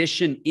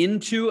transition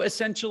into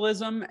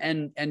essentialism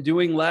and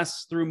doing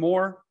less through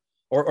more,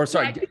 or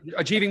sorry,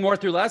 achieving more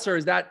through less, or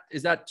is that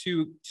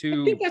too?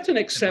 I think that's an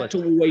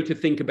acceptable way to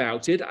think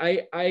about it.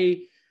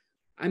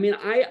 I mean,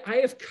 I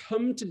have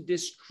come to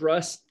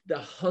distrust the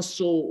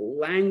hustle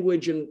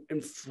language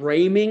and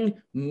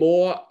framing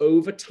more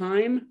over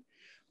time,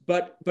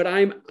 but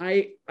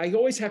I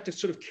always have to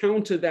sort of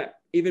counter that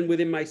even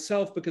within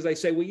myself, because I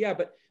say, well, yeah,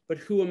 but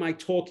who am I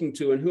talking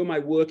to and who am I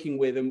working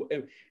with,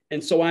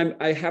 and so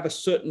I have a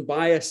certain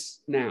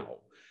bias now.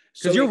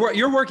 Because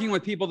you're working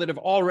with people that have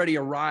already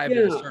arrived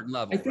at a certain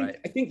level, right?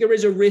 I think there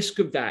is a risk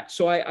of that.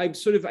 So I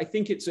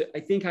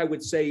think I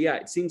would say, yeah,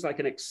 it seems like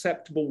an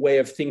acceptable way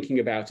of thinking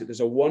about it. There's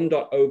a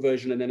 1.0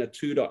 version and then a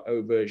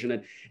 2.0 version.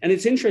 And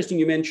it's interesting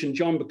you mentioned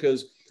John,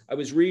 because I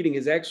was reading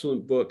his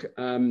excellent book,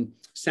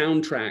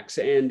 Soundtracks,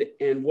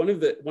 and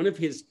one of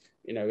his,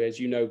 you know, as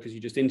you know, because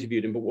you just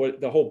interviewed him, but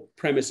the whole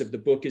premise of the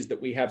book is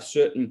that we have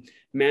certain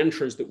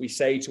mantras that we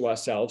say to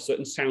ourselves,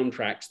 certain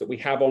soundtracks that we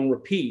have on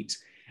repeat.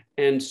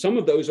 And some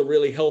of those are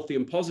really healthy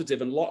and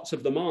positive, and lots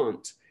of them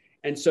aren't.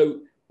 And so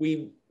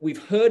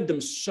we've heard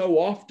them so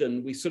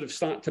often, we sort of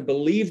start to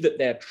believe that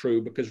they're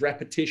true because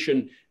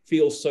repetition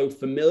feels so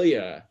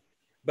familiar.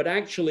 But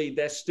actually,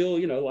 they're still,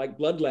 you know, like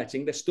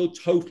bloodletting, they're still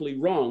totally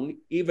wrong,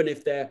 even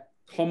if they're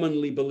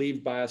commonly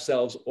believed by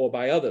ourselves or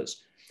by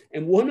others.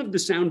 And one of the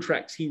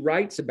soundtracks he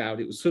writes about,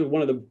 it was sort of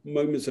one of the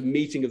moments of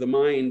meeting of the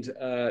mind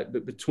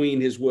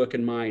between his work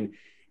and mine,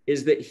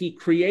 is that he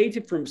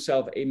created for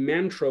himself a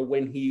mantra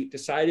when he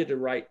decided to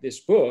write this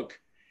book.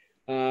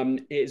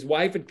 His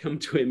wife had come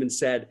to him and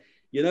said,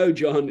 you know,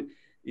 John,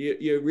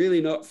 you're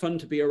really not fun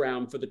to be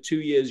around for the 2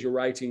 years you're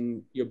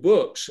writing your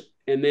books.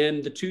 And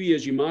then the 2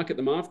 years you market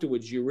them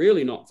afterwards, you're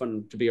really not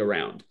fun to be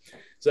around.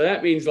 So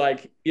that means,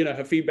 like, you know,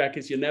 her feedback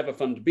is you're never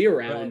fun to be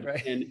around,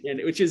 right.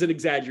 And which is an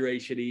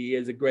exaggeration. He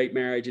has a great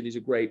marriage and he's a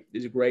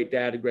great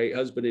dad, a great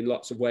husband in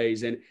lots of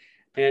ways.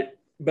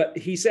 But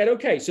he said,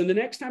 okay, so the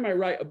next time I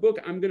write a book,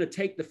 I'm going to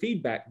take the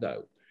feedback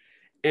though.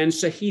 And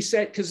so he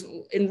said, because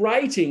in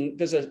writing,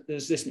 there's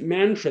this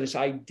mantra, this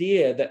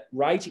idea that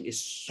writing is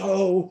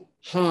so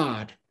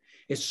hard.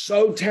 It's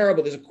so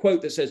terrible. There's a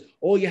quote that says,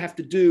 all you have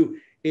to do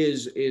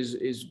is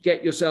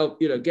get yourself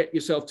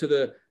to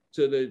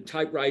the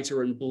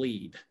typewriter and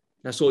bleed.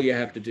 That's all you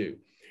have to do.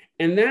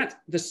 And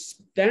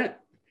that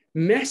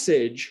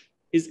message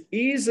is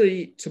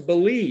easy to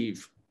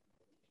believe.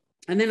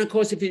 And then, of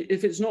course, if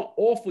it's not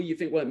awful, you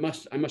think, well,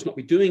 I must not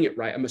be doing it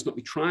right. I must not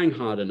be trying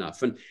hard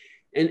enough. And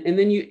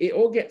then it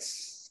all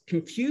gets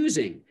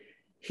confusing.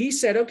 He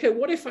said, okay,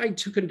 what if I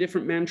took a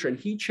different mantra? And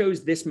he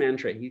chose this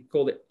mantra. He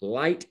called it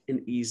light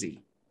and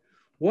easy.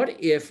 What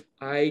if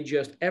I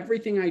just,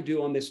 everything I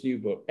do on this new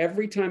book,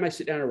 every time I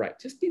sit down and write,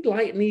 just be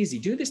light and easy.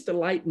 Do this the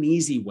light and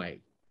easy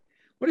way.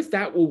 What if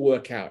that will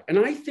work out? And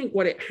I think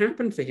what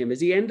happened for him is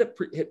he ended up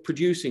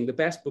producing the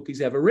best book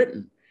he's ever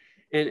written.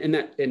 And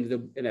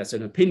that's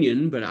an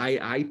opinion, but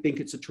I think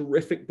it's a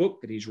terrific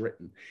book that he's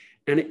written.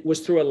 And it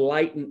was through a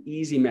light and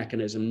easy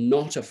mechanism,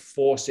 not a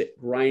force it,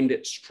 grind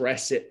it,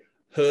 stress it,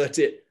 hurt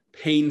it,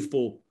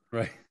 painful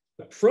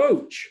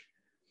approach.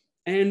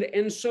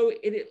 And so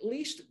it at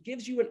least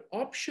gives you an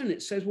option.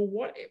 It says, well,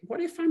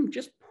 what if I'm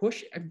just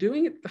I'm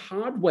doing it the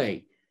hard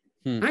way?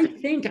 I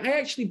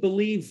actually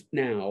believe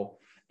now,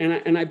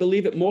 and I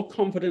believe it more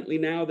confidently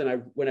now than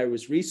when I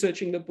was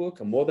researching the book,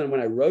 and more than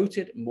when I wrote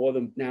it, more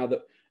than now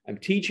that I'm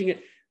teaching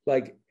it,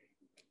 like,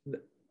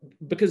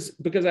 because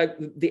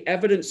the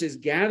evidence is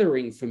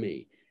gathering for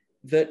me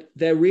that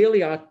there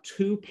really are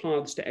two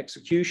paths to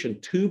execution,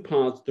 two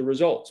paths to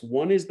results.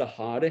 One is the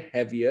harder,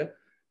 heavier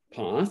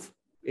path.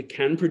 It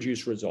can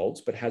produce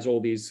results, but has all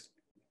these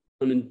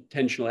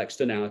unintentional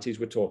externalities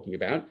we're talking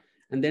about.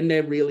 And then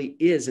there really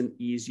is an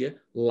easier,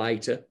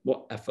 lighter,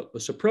 more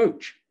effortless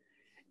approach.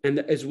 And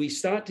as we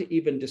start to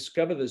even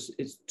discover this,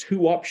 it's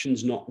two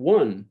options, not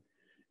one.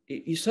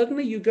 you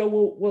suddenly you go,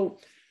 well,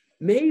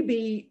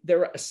 maybe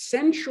there are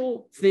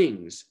essential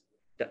things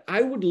that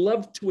I would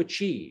love to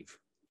achieve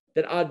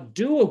that are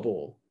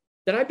doable,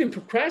 that I've been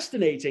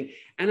procrastinating,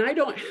 and I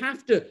don't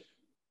have to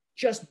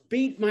just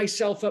beat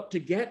myself up to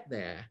get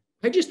there.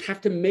 I just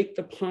have to make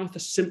the path a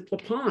simpler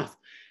path.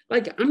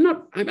 Like, I'm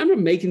not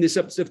making this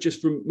up stuff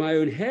just from my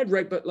own head,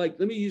 right? But like,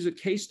 let me use a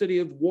case study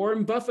of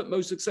Warren Buffett,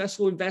 most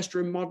successful investor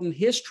in modern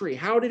history.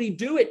 How did he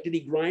do it? Did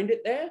he grind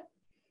it there?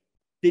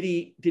 Did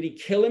he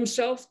kill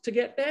himself to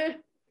get there?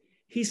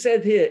 He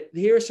said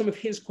here are some of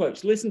his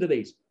quotes. Listen to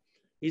these.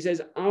 He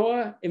says,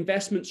 our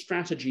investment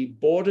strategy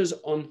borders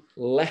on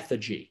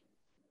lethargy.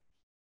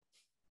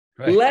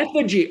 Right.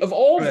 Lethargy, of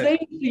all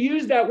things to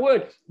use that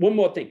word. One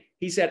more thing.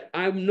 He said,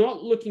 I'm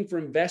not looking for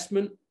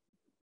investment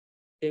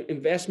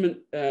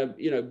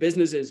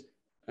businesses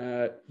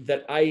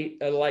that I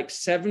are like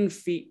 7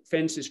 feet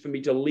fences for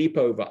me to leap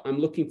over. I'm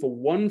looking for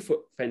 1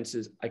 foot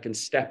fences I can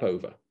step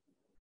over.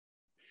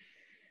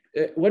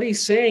 What he's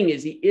saying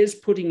is he is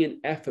putting in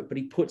effort, but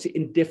he puts it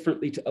in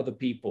differently to other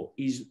people.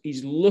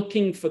 He's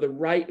looking for the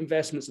right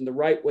investments and the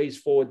right ways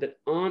forward that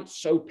aren't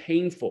so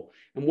painful.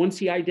 And once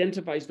he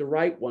identifies the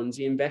right ones,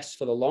 he invests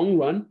for the long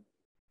run.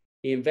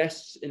 He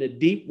invests in a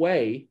deep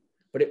way,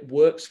 but it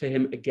works for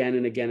him again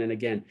and again and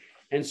again.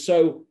 And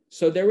so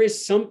there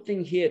is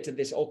something here to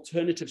this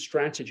alternative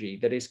strategy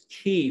that is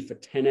key for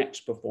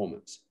 10x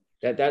performance.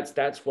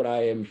 That's what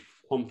I am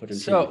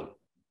confident in.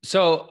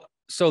 So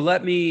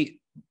let me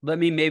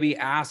maybe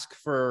ask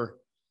for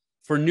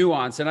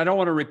nuance. And I don't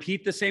want to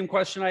repeat the same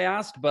question I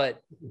asked,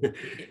 but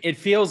it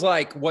feels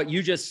like what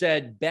you just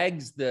said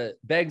begs a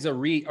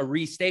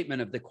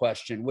restatement of the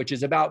question, which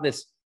is about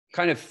this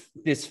kind of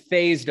this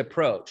phased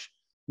approach.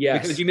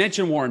 Yes. Because you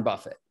mentioned Warren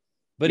Buffett,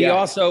 but he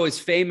also is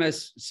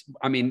famous.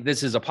 I mean,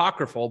 this is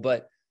apocryphal,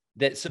 but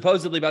that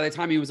supposedly by the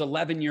time he was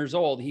 11 years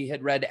old, he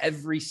had read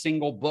every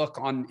single book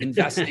on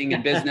investing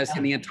in business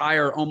in the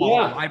entire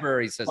Omaha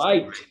library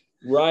system.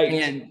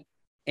 Right.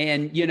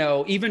 And, you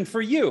know, even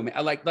for you,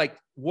 like,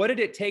 what did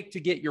it take to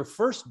get your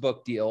first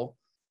book deal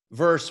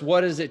versus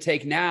what does it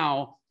take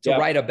now to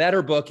write a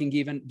better book and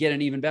even get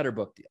an even better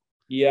book deal?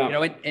 Yeah. You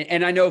know,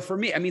 and I know for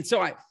me, I mean,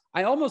 so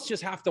I almost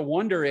just have to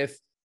wonder if,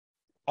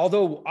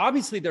 although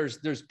obviously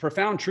there's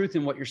profound truth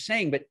in what you're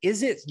saying, but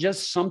is it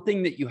just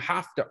something that you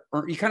have to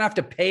earn? You kind of have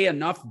to pay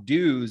enough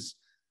dues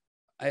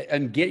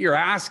and get your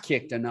ass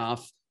kicked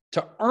enough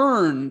to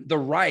earn the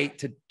right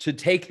to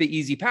take the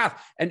easy path.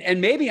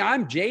 And maybe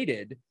I'm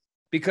jaded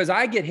because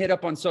I get hit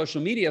up on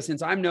social media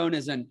since I'm known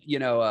as a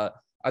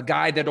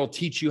guy that'll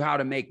teach you how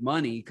to make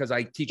money because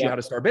I teach you how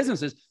to start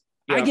businesses.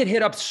 Yeah. I get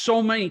hit up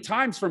so many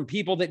times from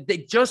people that they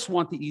just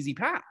want the easy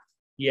path.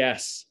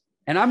 Yes.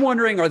 And I'm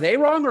wondering, are they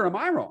wrong or am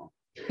I wrong?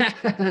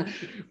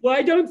 Well,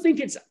 I don't think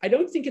it's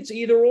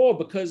either or,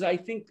 because I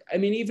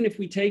mean, even if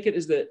we take it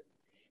as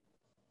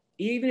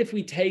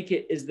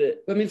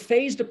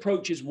phased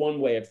approach is one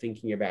way of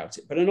thinking about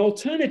it, but an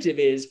alternative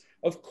is,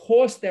 of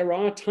course, there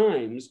are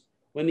times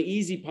when the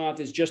easy path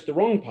is just the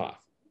wrong path,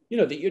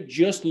 that you're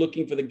just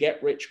looking for the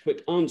get rich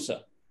quick answer,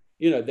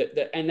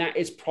 and that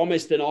is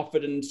promised and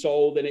offered and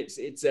sold. And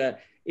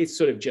it's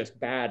sort of just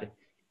bad.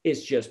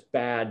 It's just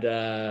bad.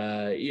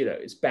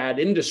 It's bad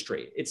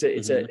industry. It's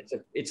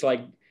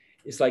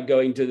like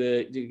going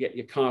to get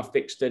your car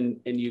fixed and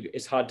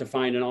it's hard to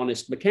find an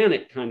honest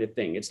mechanic kind of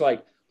thing. It's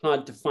like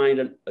hard to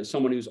find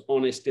someone who's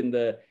honest in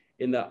the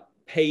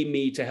pay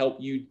me to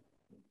help you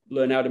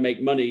learn how to make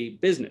money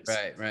business.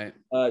 Right.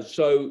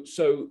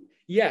 So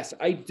yes,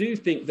 I do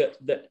think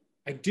that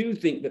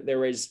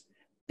there is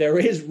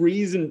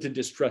reason to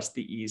distrust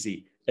the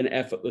easy and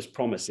effortless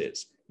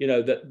promises.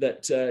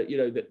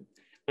 That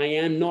I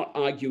am not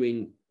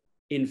arguing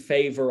in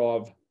favor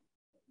of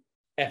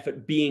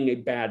effort being a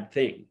bad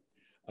thing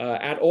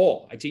at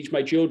all. I teach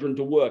my children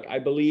to work. I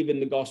believe in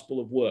the gospel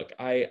of work.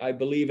 I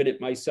believe in it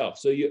myself.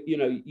 So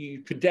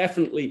you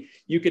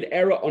could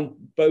err on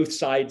both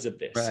sides of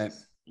this. Right.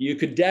 You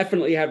could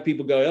definitely have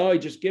people go, oh,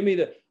 just give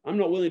me I'm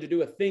not willing to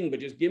do a thing, but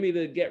just give me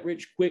the get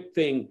rich quick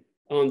thing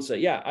answer.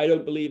 Yeah, I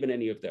don't believe in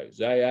any of those.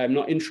 I'm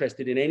not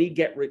interested in any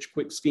get rich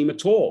quick scheme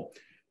at all.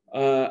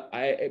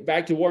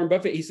 Back to Warren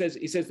Buffett, he says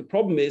the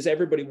problem is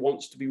everybody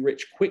wants to be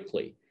rich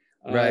quickly.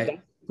 Right.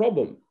 That's the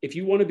problem. If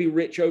you want to be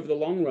rich over the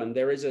long run,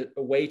 there is a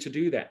way to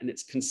do that, and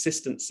it's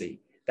consistency.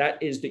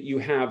 That is that you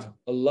have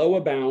a lower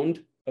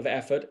bound of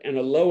effort and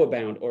a lower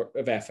bound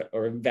of effort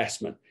or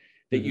investment.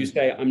 That you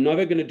say, I'm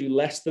never going to do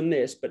less than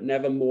this, but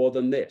never more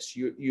than this.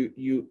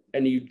 You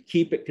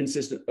keep it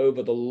consistent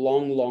over the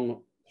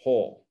long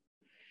haul.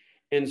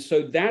 And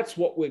so that's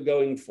what we're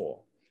going for.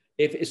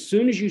 If as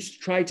soon as you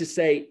try to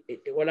say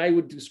what I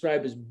would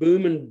describe as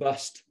boom and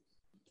bust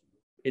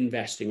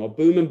investing or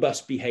boom and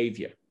bust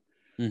behavior,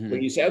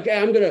 when you say, okay,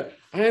 I'm gonna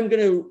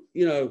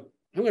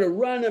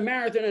run a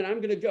marathon and I'm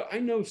gonna go. I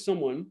know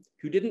someone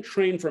who didn't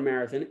train for a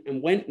marathon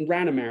and went and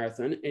ran a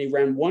marathon, and he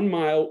ran 1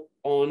 mile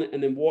on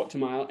and then walked a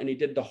mile, and he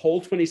did the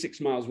whole 26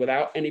 miles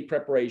without any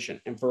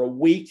preparation. And for a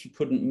week, he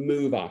couldn't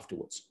move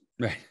afterwards.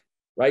 Right.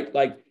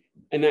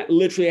 And that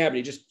literally happened.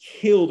 He just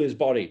killed his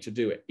body to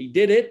do it. He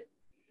did it.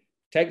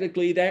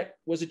 Technically, that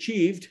was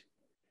achieved,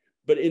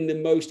 but in the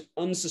most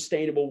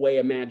unsustainable way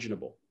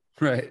imaginable.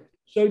 Right.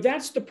 So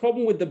that's the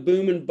problem with the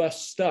boom and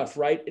bust stuff,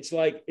 right? It's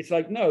like,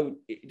 no,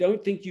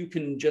 don't think you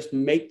can just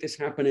make this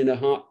happen in a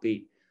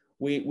heartbeat.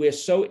 We're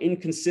so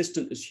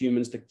inconsistent as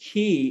humans. The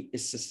key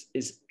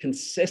is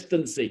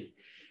consistency.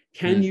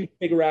 Can you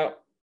figure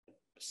out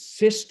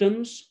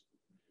systems,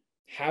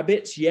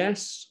 habits,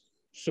 yes,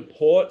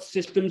 support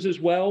systems as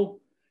well,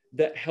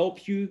 that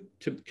help you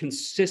to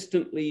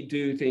consistently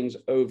do things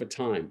over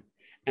time?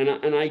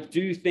 And I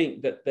do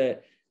think that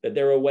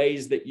there are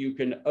ways that you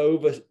can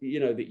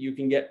that you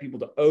can get people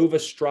to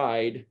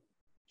overstride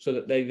so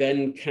that they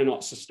then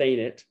cannot sustain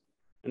it.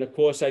 And of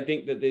course, I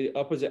think that the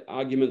opposite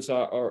arguments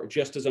are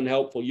just as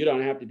unhelpful. You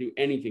don't have to do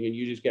anything and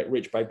you just get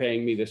rich by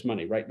paying me this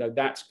money, right? Now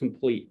that's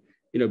complete,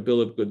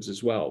 bill of goods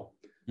as well.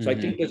 So I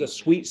think there's a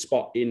sweet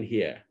spot in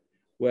here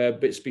where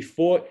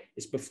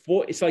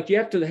it's like you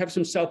have to have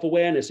some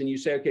self-awareness and you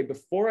say, okay,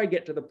 before I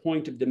get to the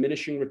point of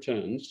diminishing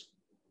returns,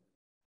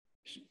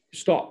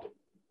 stop.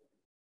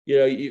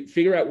 You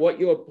figure out what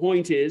your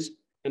point is,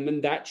 and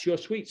then that's your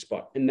sweet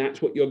spot, and that's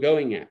what you're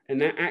going at.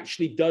 And that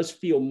actually does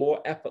feel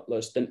more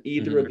effortless than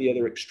either of the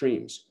other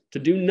extremes. To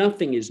do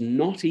nothing is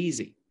not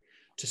easy.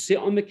 To sit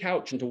on the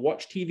couch and to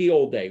watch TV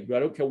all day, I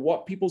don't care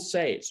what people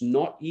say, it's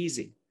not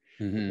easy.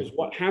 Because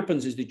what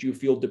happens is that you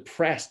feel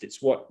depressed.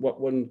 It's what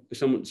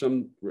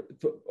some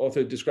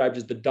author described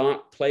as the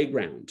dark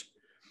playground.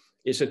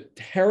 It's a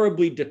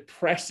terribly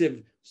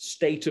depressive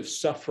state of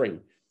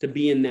suffering to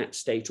be in that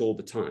state all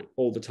the time.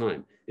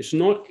 It's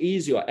not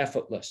easy or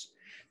effortless.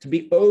 To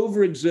be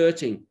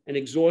overexerting and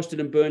exhausted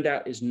and burned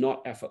out is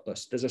not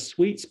effortless. There's a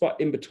sweet spot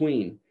in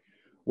between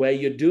where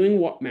you're doing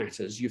what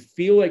matters. You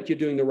feel like you're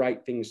doing the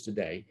right things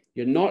today.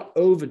 You're not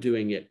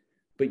overdoing it,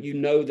 but you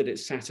know that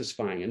it's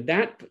satisfying. And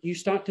that you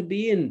start to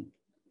be in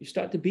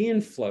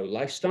flow.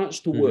 Life starts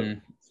to work.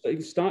 So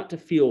you start to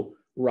feel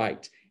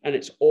right. And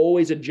it's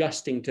always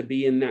adjusting to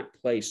be in that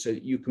place so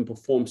that you can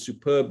perform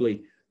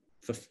superbly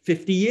for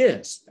 50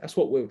 years. That's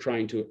what I'm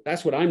trying to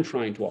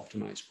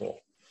optimize for.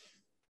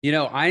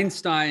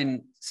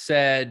 Einstein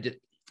said,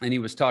 and he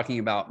was talking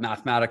about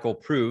mathematical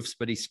proofs,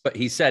 but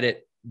he said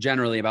it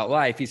generally about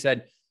life. He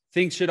said,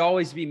 things should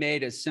always be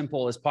made as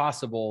simple as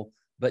possible,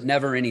 but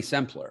never any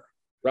simpler.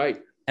 Right.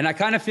 And I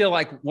kind of feel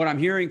like what I'm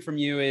hearing from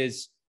you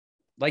is,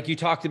 like you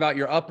talked about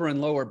your upper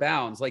and lower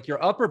bounds, like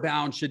your upper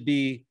bound should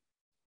be,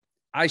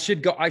 I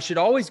should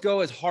always go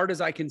as hard as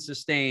I can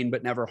sustain,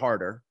 but never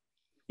harder.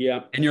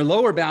 Yeah. And your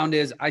lower bound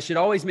is, I should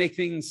always make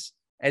things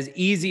as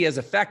easy as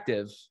is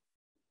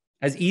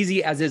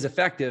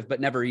effective,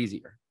 but never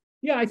easier.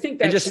 Yeah, I think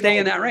that's, and just stay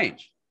in that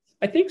range.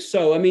 I think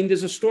so. I mean,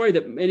 there's a story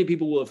that many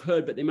people will have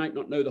heard, but they might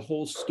not know the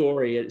whole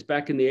story. It's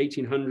back in the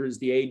 1800s,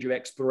 the age of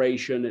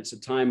exploration. It's a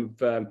time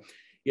of,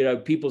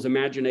 people's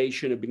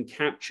imagination have been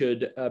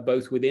captured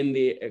both within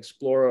the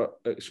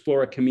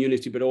explorer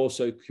community, but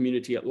also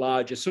community at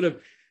large. It's sort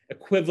of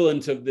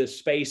equivalent of the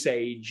space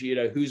age,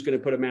 who's going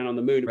to put a man on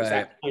the moon. It was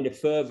that kind of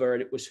fervor,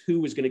 and it was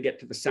who was going to get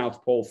to the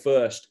South Pole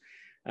first.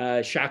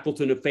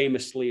 Shackleton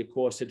famously, of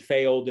course, had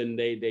failed, and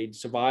they'd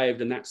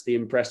survived, and that's the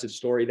impressive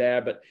story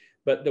there.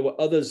 But there were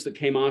others that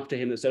came after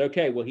him that said,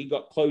 okay, well, he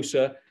got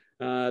closer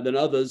than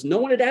others. No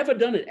one had ever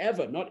done it,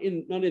 ever. Not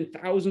in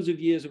thousands of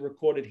years of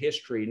recorded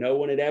history. No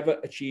one had ever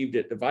achieved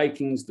it. The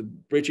Vikings, the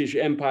British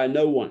Empire,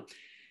 no one.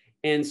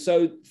 And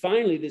so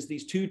finally, there's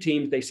these two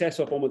teams. They set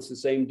up almost the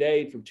same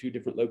day from two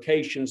different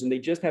locations, and they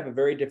just have a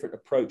very different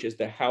approach as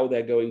to how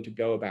they're going to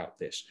go about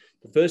this.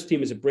 The first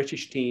team is a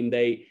British team.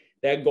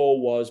 Their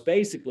goal was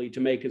basically to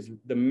make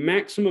the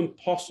maximum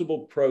possible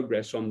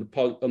progress on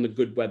the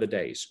good weather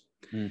days.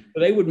 So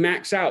they would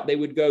max out. They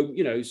would go,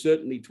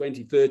 certainly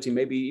 20, 30,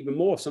 maybe even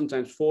more,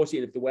 sometimes 40.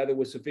 And if the weather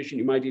was sufficient,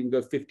 you might even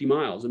go 50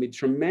 miles. I mean,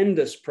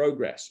 tremendous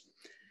progress.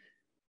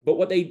 But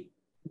what they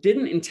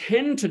didn't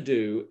intend to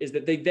do is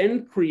that they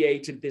then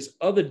created this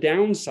other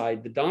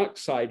downside. The dark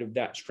side of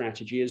that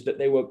strategy is that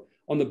they were,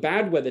 on the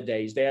bad weather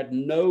days, they had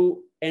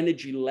no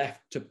energy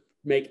left to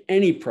make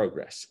any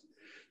progress.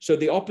 So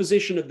the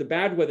opposition of the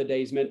bad weather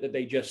days meant that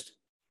they just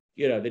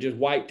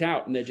wiped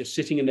out, and they're just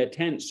sitting in their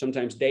tents,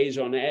 sometimes days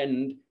on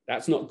end.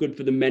 That's not good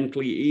for them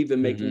mentally either,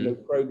 making no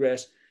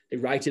progress. They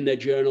write in their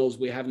journals,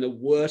 we're having the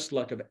worst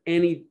luck of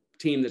any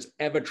team that's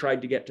ever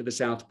tried to get to the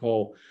South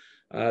Pole.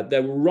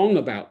 They were wrong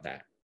about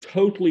that,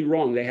 totally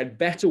wrong. They had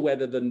better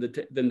weather than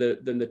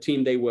the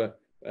team they were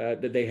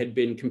that they had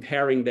been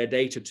comparing their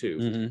data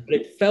to, but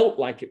it felt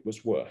like it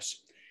was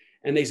worse.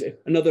 And they said,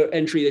 another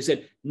entry, they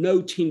said,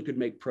 no team could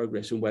make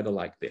progress in weather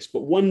like this,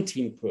 but one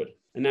team could.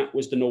 And that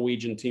was the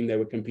Norwegian team they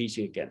were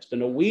competing against. The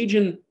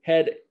Norwegian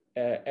head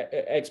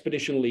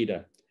expedition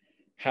leader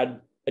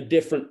had a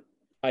different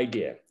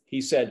idea.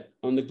 He said,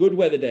 on the good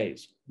weather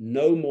days,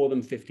 no more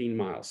than 15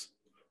 miles.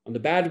 On the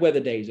bad weather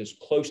days, as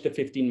close to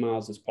 15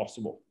 miles as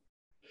possible.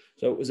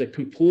 So it was a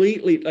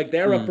completely, like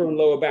their upper and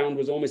lower bound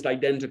was almost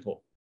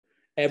identical.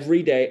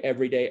 Every day,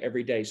 every day,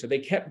 every day. So they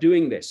kept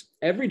doing this.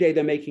 Every day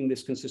they're making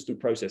this consistent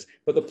process.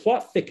 But the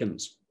plot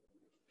thickens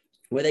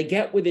where they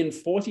get within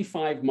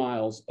 45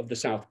 miles of the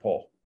South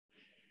Pole.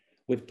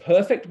 with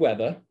perfect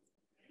weather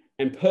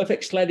and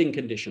perfect sledding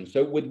conditions.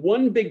 So with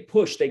one big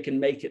push, they can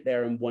make it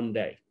there in one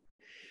day.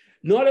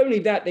 Not only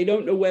that, they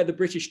don't know where the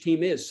British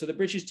team is. So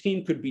the British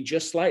team could be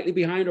just slightly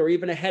behind or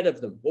even ahead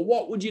of them. Well,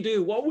 what would you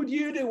do? What would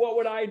you do? What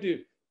would I do?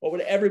 What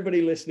would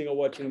everybody listening or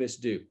watching this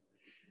do?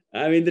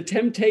 I mean, the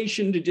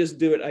temptation to just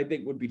do it, I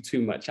think, would be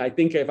too much. I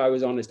think if I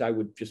was honest, I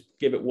would just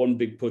give it one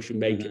big push and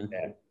make it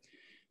there.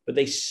 But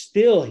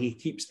he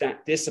keeps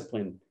that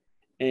discipline.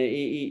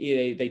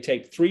 They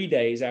take 3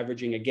 days,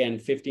 averaging, again,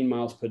 15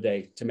 miles per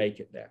day to make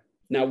it there.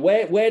 Now,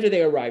 where do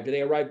they arrive? Do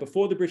they arrive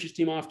before the British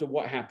team, after?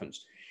 What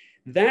happens?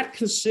 That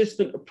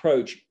consistent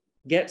approach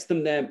gets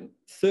them there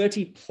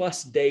 30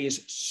 plus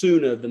days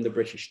sooner than the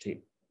British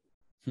team.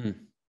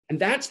 And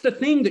that's the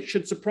thing that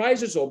should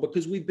surprise us all,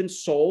 because we've been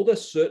sold a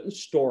certain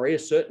story, a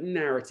certain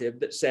narrative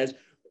that says,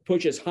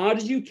 push as hard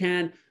as you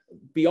can,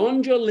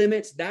 beyond your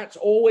limits. That's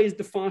always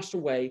the faster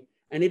way.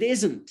 And it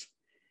isn't.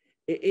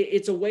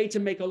 It's a way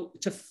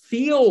to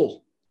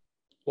feel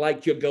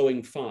like you're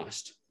going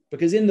fast,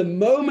 because in the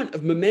moment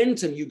of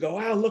momentum, you go,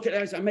 oh, look at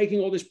this, I'm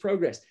making all this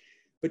progress.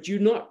 But you're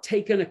not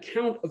taking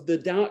account of the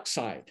dark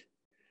side,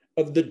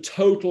 of the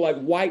total, like,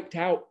 wiped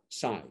out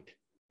side.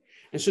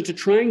 And so to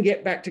try and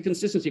get back to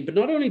consistency, but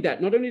not only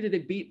that, not only did they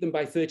beat them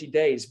by 30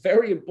 days,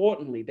 very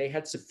importantly, they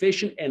had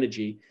sufficient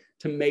energy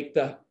to make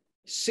the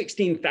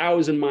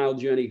 16,000-mile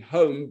journey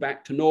home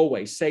back to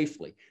Norway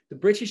safely. The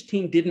British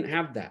team didn't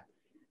have that.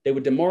 They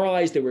were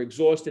demoralized, they were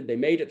exhausted, they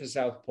made it to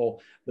South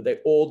Pole, but they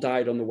all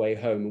died on the way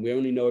home. And we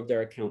only know of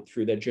their account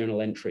through their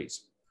journal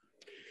entries.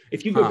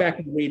 If you go back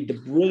and read the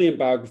brilliant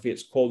biography,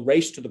 it's called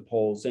Race to the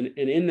Poles. And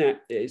in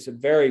that, it's a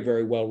very,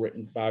 very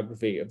well-written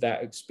biography of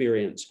that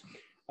experience.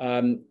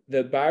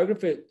 The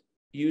biographer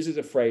uses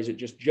a phrase that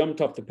just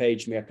jumped off the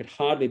page to me. I could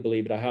hardly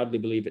believe it. I hardly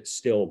believe it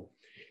still.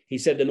 He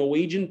said the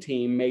Norwegian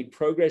team made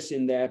progress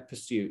in their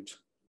pursuit,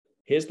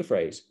 here's the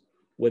phrase,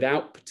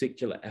 without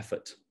particular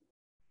effort.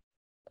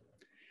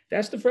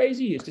 That's the phrase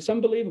he used. It's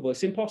unbelievable.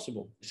 It's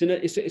impossible.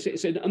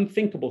 It's an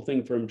unthinkable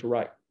thing for him to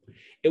write.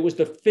 It was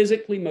the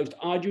physically most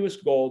arduous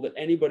goal that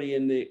anybody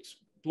in the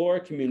explorer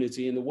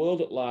community, in the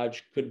world at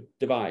large, could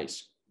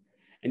devise.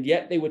 And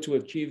yet they were to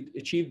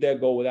achieve their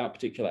goal without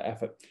particular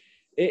effort.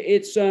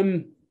 It's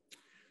a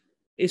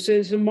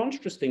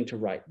monstrous thing to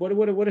write.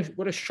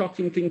 What a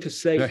shocking thing to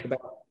say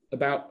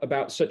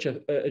about such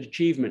an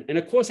achievement. And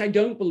of course, I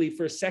don't believe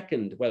for a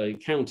second, well, the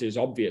account is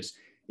obvious.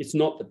 It's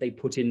not that they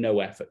put in no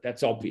effort.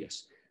 That's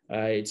obvious.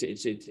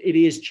 It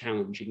is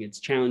challenging. It's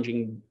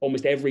challenging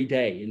almost every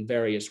day in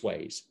various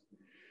ways.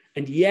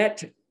 And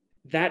yet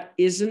that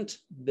isn't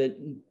the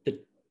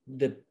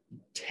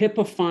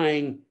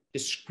typifying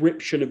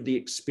description of the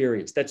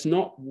experience. That's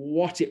not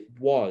what it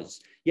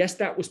was. Yes,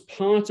 that was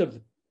part of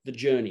the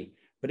journey,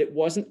 but it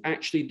wasn't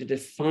actually the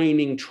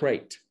defining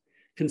trait.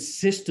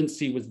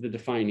 Consistency was the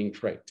defining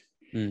trait.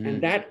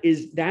 And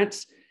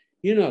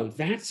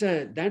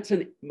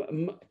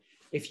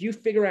if you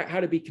figure out how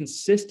to be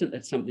consistent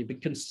at something, be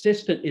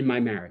consistent in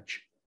my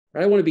marriage.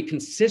 Right? I want to be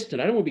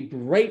consistent. I don't want to be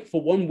great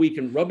for 1 week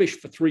and rubbish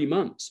for 3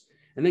 months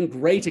and then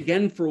great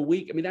again for a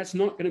week. I mean, that's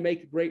not going to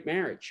make a great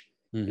marriage.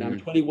 And I'm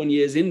 21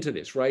 years into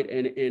this, right?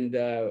 And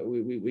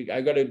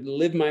I got to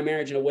live my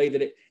marriage in a way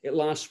that it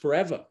lasts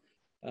forever.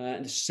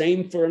 And the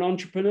same for an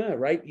entrepreneur,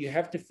 right? You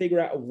have to figure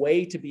out a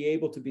way to be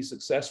able to be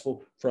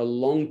successful for a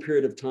long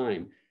period of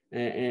time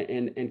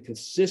and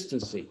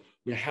consistency.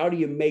 You know, how do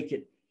you make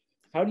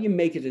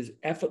it as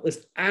effortless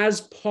as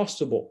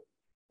possible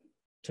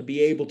to be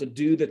able to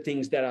do the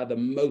things that are the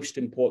most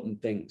important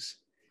things?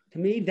 To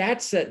me,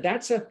 that's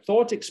a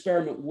thought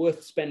experiment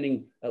worth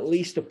spending at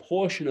least a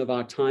portion of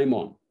our time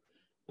on.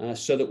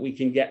 So that we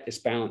can get this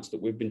balance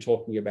that we've been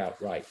talking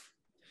about, right?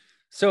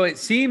 So it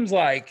seems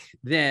like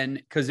then,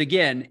 because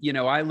again, you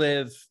know, I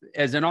live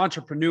as an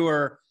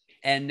entrepreneur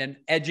and an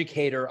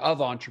educator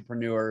of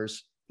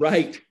entrepreneurs.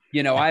 Right.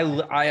 You know,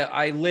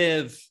 I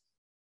live,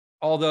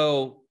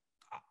 although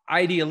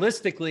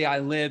idealistically, I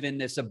live in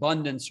this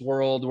abundance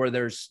world where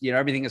there's, you know,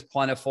 everything is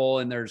plentiful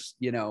and there's,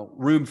 you know,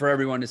 room for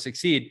everyone to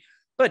succeed.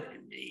 But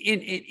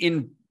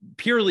in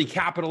purely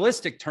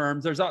capitalistic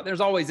terms, there's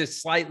always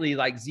this slightly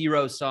like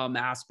zero sum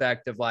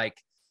aspect of like,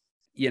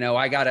 you know,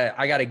 I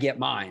gotta get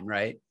mine,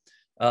 right?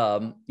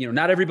 You know,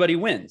 not everybody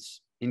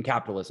wins in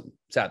capitalism,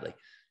 sadly,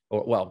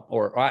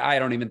 or I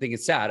don't even think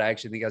it's sad. I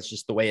actually think that's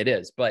just the way it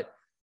is. But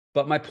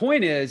my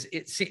point is,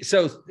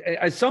 so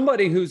as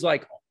somebody who's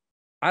like,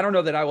 I don't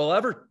know that I will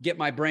ever get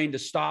my brain to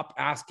stop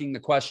asking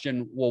the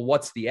question, well,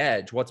 what's the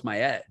edge? What's my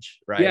edge?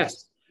 Right.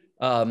 Yes.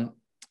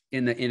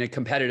 In a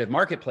competitive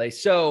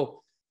marketplace.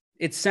 So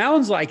it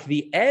sounds like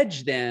the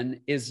edge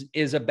then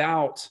is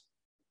about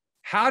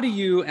how do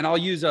you, and I'll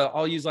use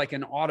like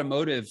an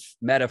automotive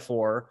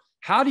metaphor.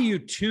 How do you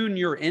tune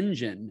your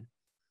engine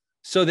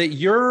so that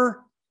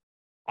your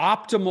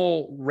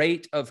optimal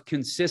rate of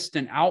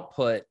consistent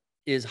output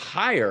is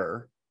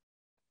higher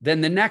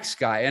than the next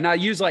guy? And I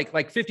use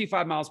like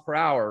 55 miles per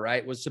hour,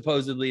 right? Was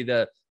supposedly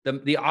the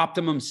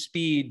optimum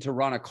speed to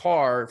run a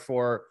car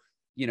for,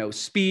 you know,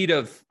 speed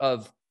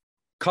of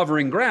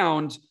covering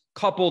ground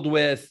coupled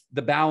with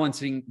the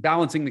balancing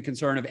the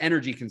concern of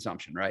energy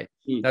consumption, right?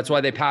 That's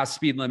why they passed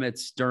speed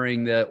limits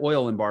during the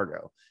oil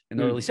embargo in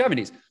the early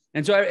 70s.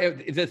 And so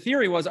the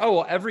theory was, oh,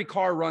 well, every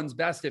car runs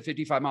best at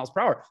 55 miles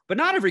per hour, but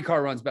not every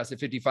car runs best at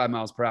 55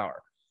 miles per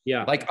hour.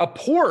 Yeah. Like a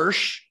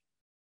Porsche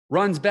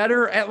runs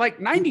better at like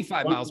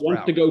 95 miles per hour.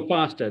 Wants to go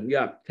faster.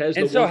 Yeah.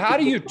 Tesla. And so how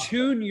do you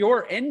tune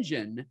your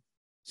engine?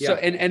 So,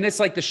 and it's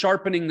like the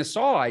sharpening the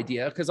saw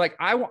idea. Cause like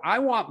I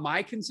want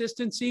my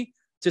consistency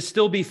to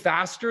still be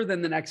faster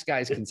than the next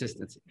guy's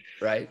consistency,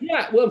 right?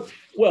 Yeah,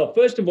 well,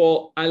 first of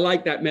all, I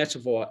like that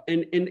metaphor.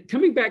 And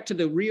coming back to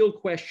the real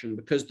question,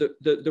 because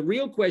the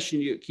real question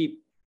you keep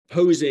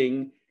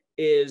posing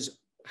is,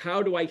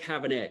 how do I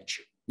have an edge?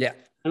 Yeah.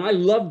 And I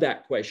love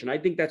that question. I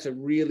think that's a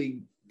really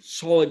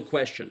solid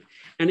question.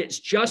 And it's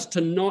just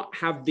to not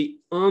have the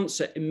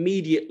answer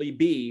immediately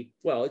be,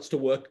 well, it's to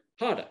work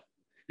harder.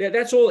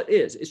 That's all it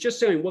is. It's just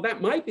saying, well, that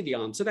might be the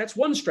answer. That's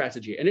one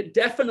strategy. And it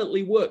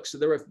definitely works. So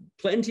there are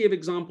plenty of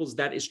examples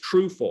that is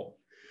true for.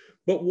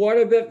 But what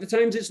about the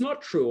times it's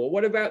not true? Or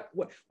what about,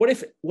 what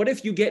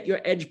if you get your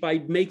edge by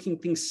making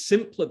things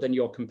simpler than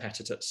your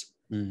competitors?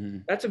 Mm-hmm.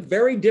 That's a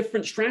very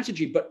different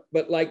strategy.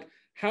 But like,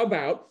 how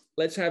about,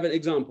 let's have an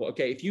example.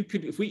 Okay, if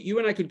you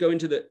and I could go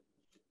into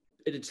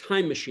a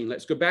time machine.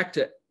 Let's go back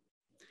to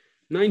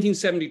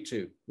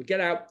 1972. We get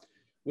out.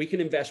 We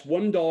can invest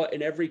 $1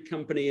 in every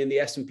company in the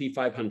S&P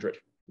 500,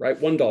 right?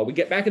 $1. We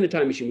get back in the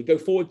time machine. We go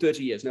forward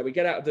 30 years. Now we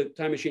get out of the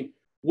time machine.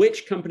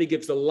 Which company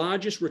gives the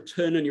largest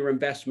return on your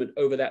investment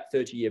over that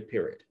 30-year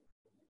period?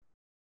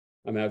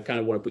 I mean, I kind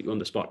of want to put you on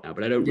the spot now,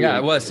 but I don't. Yeah,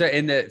 well, so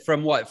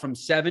from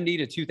 70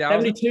 to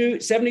 2000?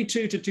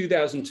 72 to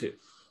 2002.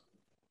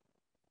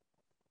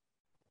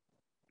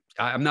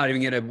 I'm not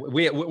even gonna.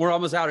 We're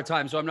almost out of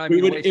time, so I'm not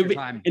even gonna waste your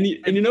time. And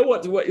you know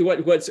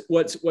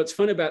what's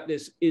fun about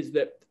this is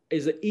that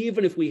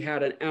even if we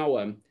had an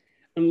hour,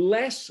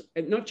 unless,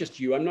 and not just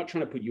you, I'm not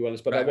trying to put you on this,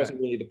 but that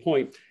wasn't really the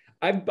point.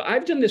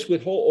 I've done this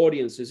with whole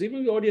audiences,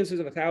 even the audiences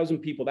of 1,000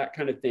 people, that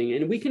kind of thing.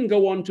 And we can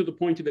go on to the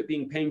point of it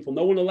being painful.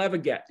 No one will ever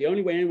get. The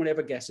only way anyone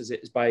ever guesses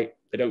it is they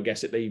don't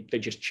guess it. They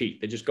just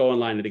cheat. They just go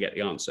online and they get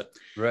the answer.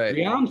 Right.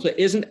 The answer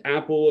isn't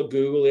Apple or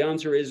Google. The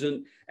answer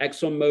isn't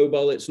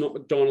ExxonMobil. It's not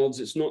McDonald's.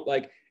 It's not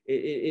like,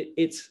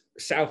 it's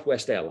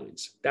Southwest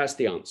Airlines. That's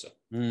the answer.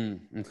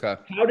 Okay.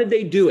 How did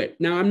they do it?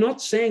 Now, I'm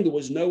not saying there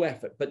was no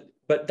effort,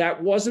 but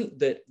that wasn't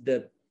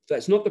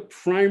that's not the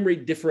primary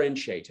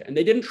differentiator. And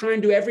they didn't try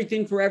and do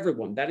everything for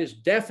everyone. That is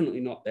definitely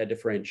not their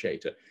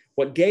differentiator.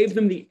 What gave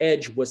them the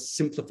edge was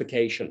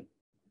simplification.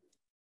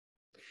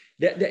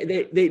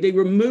 They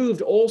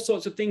removed all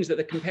sorts of things that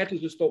the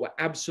competitors thought were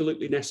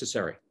absolutely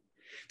necessary.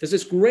 There's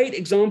this great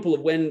example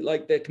of when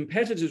like the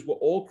competitors were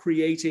all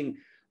creating,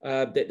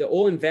 they're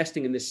all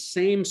investing in this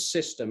same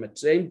system, a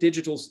same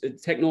digital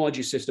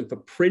technology system for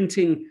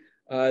printing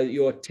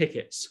your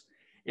tickets.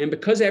 And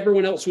because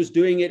everyone else was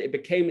doing it,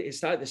 it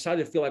started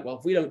to feel like, well,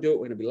 if we don't do it,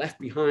 we're going to be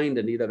left behind.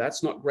 And either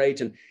that's not great.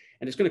 And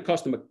it's going to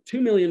cost them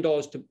 $2 million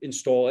to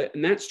install it.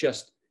 And that's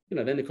just,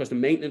 then it costs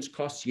them maintenance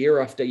costs year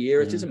after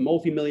year. It is a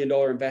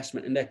multi-million-dollar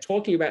investment. And they're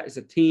talking about it as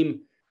a team.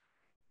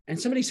 And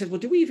somebody said,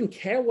 well, do we even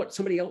care what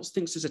somebody else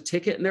thinks is a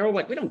ticket? And they're all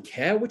like, we don't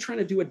care. We're trying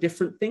to do a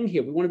different thing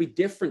here. We want to be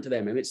different to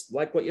them. And it's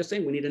like what you're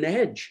saying, we need an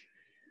edge.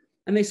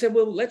 And they said,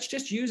 well, let's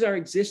just use our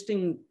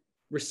existing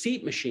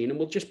receipt machine and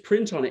we'll just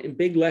print on it in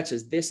big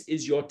letters, this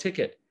is your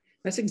ticket.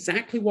 That's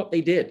exactly what they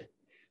did.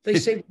 They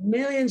saved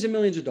millions and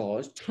millions of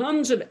dollars,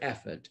 tons of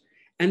effort,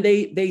 and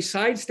they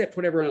sidestepped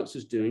what everyone else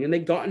was doing, and they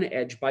got an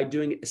edge by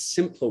doing it a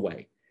simpler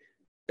way,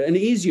 an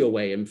easier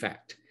way, in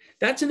fact.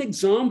 That's an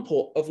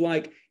example of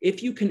like,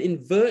 if you can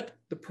invert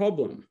the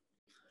problem,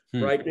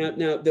 right?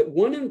 Now that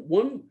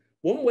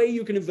one way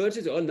you can invert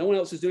it, oh, no one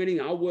else is doing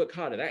anything, I'll work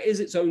harder. That is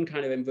its own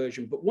kind of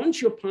inversion. But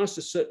once you're past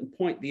a certain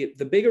point,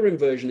 the bigger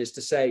inversion is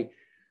to say,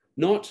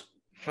 not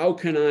how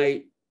can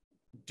I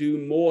do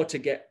more to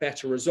get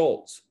better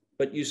results,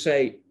 but you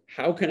say,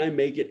 how can I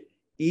make it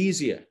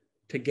easier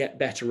to get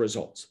better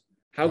results?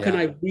 How can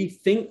I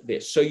rethink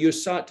this? So you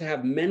start to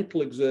have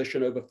mental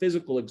exertion over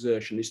physical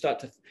exertion. You start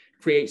to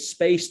create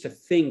space to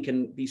think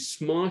and be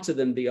smarter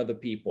than the other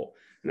people.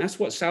 And that's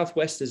what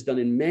Southwest has done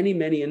in many,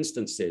 many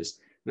instances.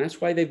 And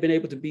that's why they've been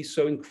able to be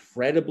so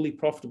incredibly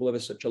profitable over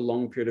such a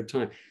long period of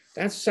time.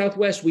 That's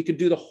Southwest. We could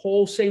do the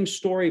whole same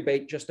story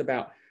just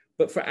about.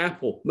 But for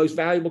Apple, most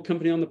valuable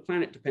company on the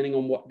planet, depending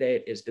on what day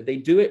it is, did they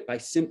do it by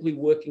simply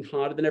working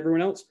harder than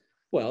everyone else?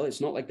 Well, it's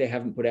not like they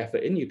haven't put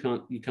effort in. You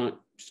can't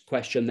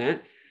question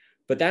that.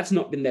 But that's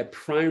not been their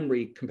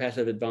primary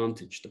competitive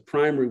advantage. The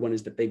primary one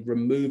is that they've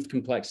removed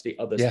complexity.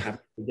 Others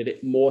did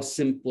it more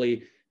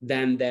simply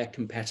than their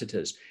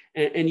competitors.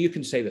 And you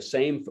can say the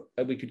same.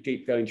 We could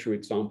keep going through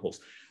examples.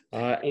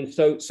 And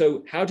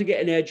so how to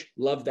get an edge?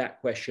 Love that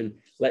question.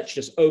 Let's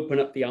just open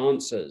up the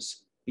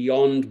answers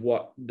beyond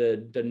what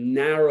the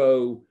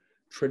narrow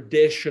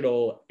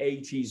traditional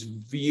 80s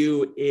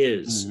view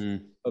is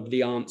of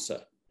the answer,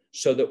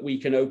 so that we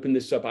can open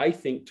this up, I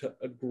think, to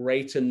a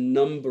greater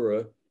number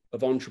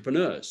of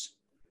entrepreneurs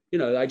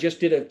I just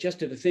did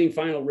a thing,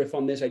 final riff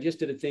on this. I just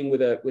did a thing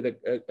with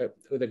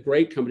a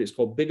great company. It's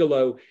called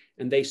Bigelow,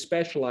 and they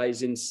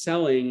specialize in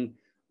selling,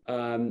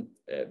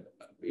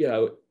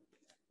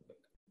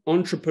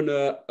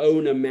 entrepreneur,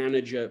 owner,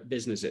 manager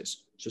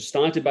businesses. So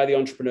started by the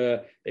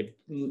entrepreneur, they've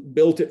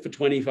built it for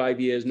 25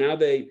 years. Now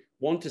they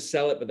want to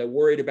sell it, but they're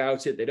worried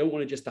about it. They don't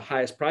want just the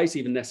highest price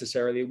even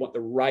necessarily. They want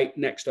the right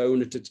next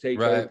owner to take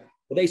over.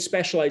 Well, they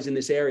specialize in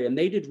this area, and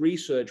they did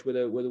research with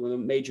a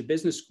major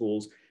business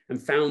schools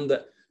and found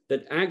that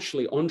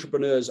actually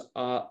entrepreneurs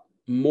are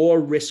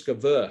more risk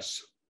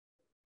averse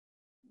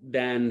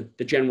than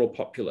the general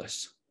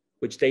populace,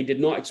 which they did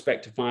not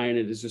expect to find.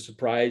 It is a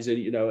surprise,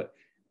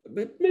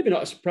 maybe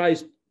not a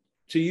surprise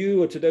to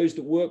you or to those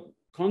that work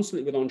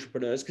constantly with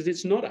entrepreneurs, because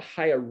it's not a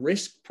higher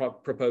risk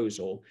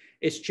proposal.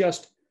 It's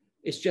just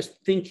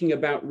thinking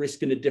about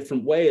risk in a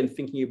different way and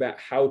thinking about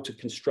how to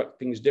construct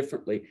things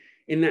differently.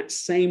 In that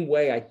same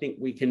way, I think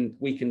we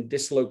can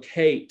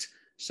dislocate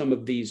some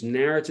of these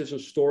narratives and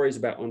stories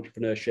about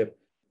entrepreneurship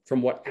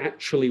from what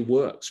actually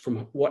works,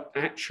 from what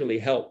actually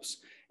helps.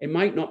 It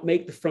might not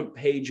make the front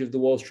page of the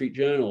Wall Street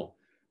Journal,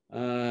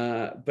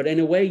 but in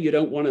a way, you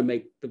don't want to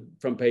make the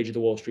front page of the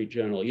Wall Street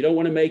Journal. You don't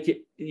want to make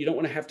it, you don't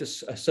want to have to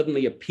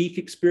suddenly a peak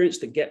experience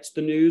that gets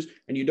the news,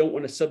 and you don't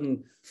want a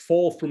sudden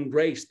fall from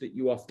grace that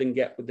you often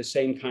get with the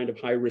same kind of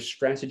high risk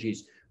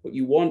strategies. What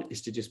you want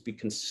is to just be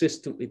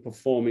consistently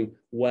performing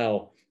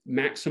well,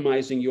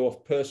 maximizing your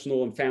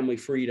personal and family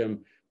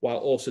freedom while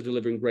also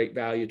delivering great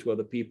value to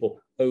other people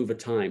over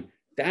time.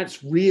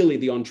 That's really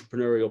the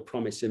entrepreneurial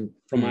promise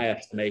from my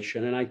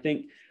estimation. And I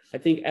think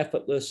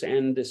Effortless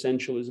and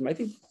Essentialism, I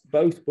think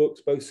both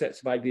books, both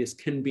sets of ideas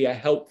can be a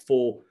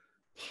helpful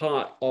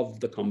part of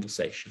the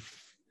conversation.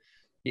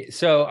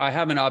 So I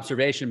have an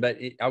observation, but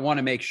I want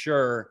to make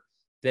sure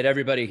that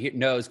everybody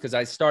knows, because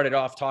I started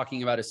off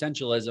talking about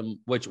Essentialism,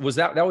 which was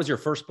that was your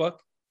first book?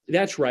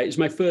 That's right. It's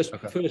my first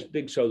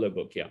big solo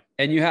book. Yeah.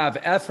 And you have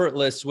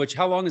Effortless, which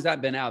how long has that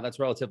been out? That's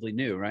relatively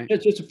new, right?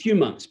 It's just a few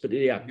months, but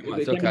yeah.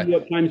 It's a New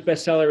York Times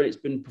bestseller, and it's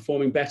been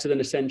performing better than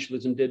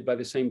Essentialism did by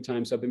the same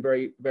time. So I've been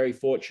very, very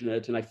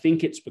fortunate. And I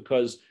think it's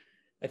because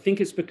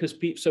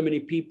so many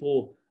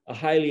people are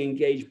highly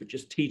engaged, but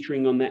just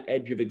teetering on that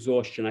edge of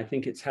exhaustion. I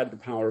think it's had the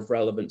power of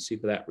relevancy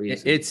for that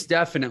reason. It's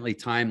definitely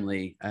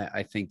timely.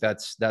 I think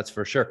that's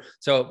for sure.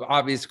 So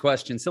obvious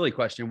question, silly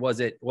question. Was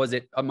it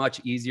a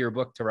much easier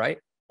book to write?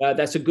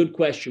 That's a good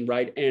question,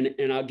 right?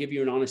 And I'll give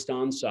you an honest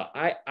answer.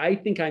 I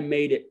think I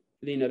made it,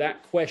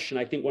 that question,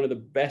 I think one of the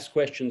best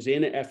questions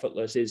in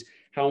Effortless is,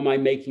 how am I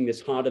making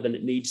this harder than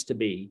it needs to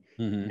be?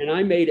 Mm-hmm. And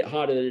I made it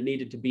harder than it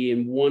needed to be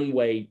in one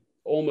way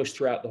almost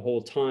throughout the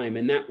whole time.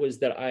 And that was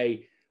that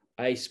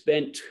I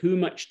spent too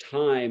much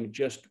time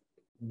just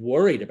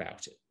worried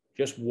about it,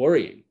 just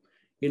worrying,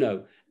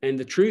 and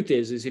the truth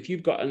is if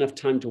you've got enough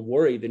time to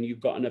worry, then you've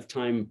got enough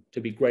time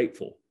to be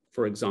grateful,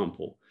 for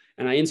example.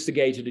 And I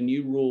instigated a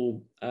new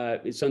rule.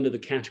 It's under the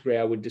category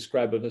I would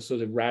describe of a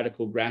sort of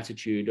radical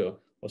gratitude or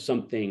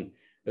something.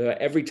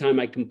 Every time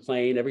I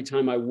complain, every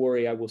time I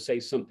worry, I will say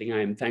something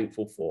I am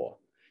thankful for.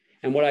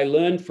 And what I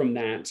learned from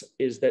that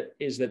is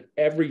that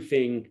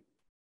everything,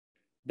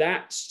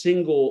 that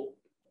single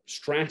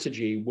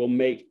strategy will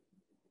make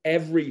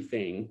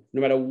everything,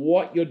 no matter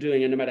what you're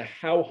doing and no matter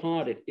how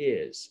hard it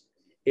is,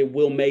 it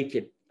will make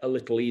it a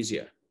little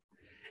easier.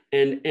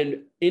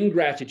 And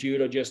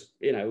ingratitude, or just,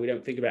 we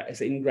don't think about it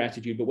as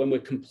ingratitude, but when we're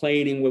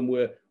complaining, when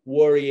we're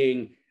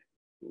worrying,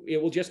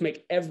 it will just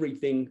make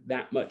everything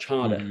that much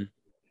harder. Mm-hmm.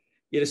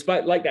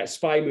 Despite like that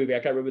spy movie, I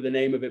can't remember the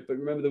name of it, but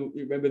remember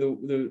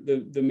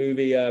the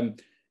movie,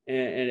 and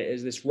it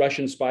was this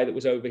Russian spy that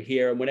was over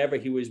here, and whenever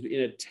he was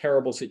in a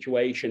terrible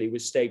situation, he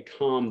would stay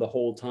calm the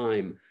whole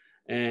time.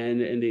 And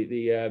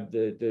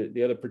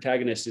the other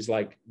protagonist is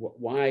like,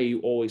 why are you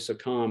always so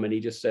calm? And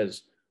he just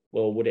says,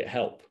 well, would it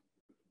help?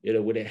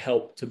 Would it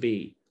help to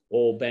be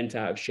all bent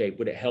out of shape?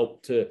 Would it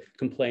help to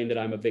complain that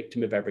I'm a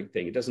victim of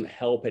everything? It doesn't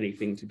help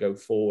anything to go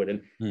forward.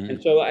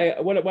 And so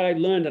what I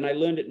learned, and I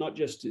learned it not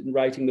just in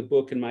writing the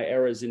book and my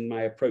errors in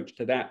my approach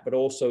to that, but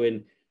also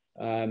in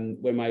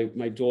when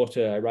my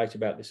daughter, I write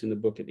about this in the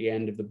book at the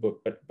end of the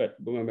book, but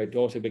when my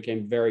daughter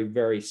became very,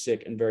 very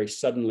sick and very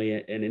suddenly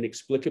and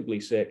inexplicably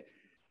sick,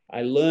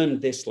 I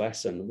learned this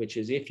lesson, which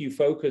is if you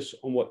focus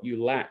on what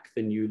you lack,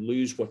 then you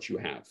lose what you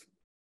have.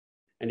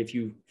 And if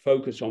you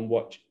focus on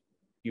what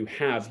you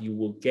have, you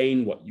will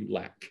gain what you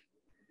lack.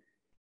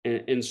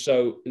 And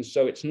so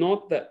it's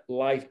not that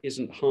life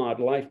isn't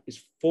hard. Life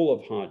is full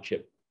of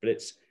hardship, but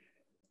it's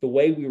the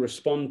way we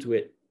respond to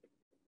it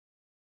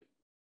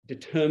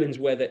determines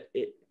whether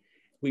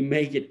we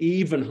make it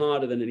even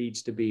harder than it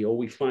needs to be, or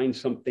we find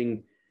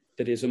something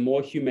that is a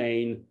more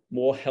humane,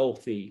 more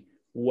healthy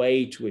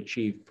way to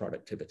achieve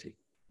productivity.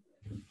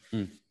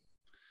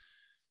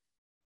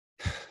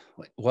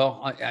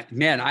 Well,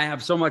 man, I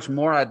have so much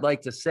more I'd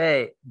like to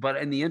say, but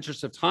in the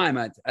interest of time,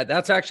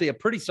 that's actually a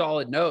pretty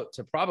solid note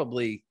to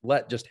probably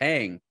let just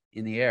hang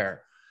in the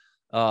air.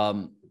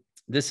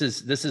 This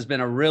has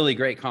been a really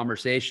great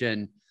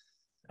conversation.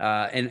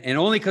 And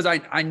only because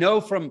I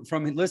know from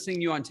listening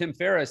to you on Tim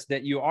Ferriss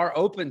that you are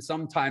open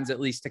sometimes, at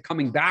least, to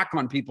coming back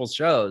on people's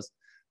shows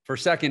for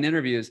second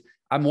interviews.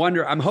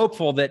 I'm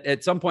hopeful that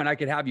at some point I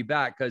could have you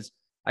back, because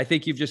I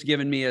think you've just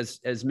given me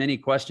as many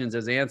questions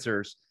as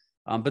answers.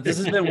 But this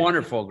has been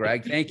wonderful,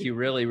 Greg. Thank you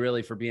really,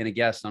 really for being a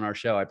guest on our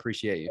show. I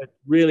appreciate you. It's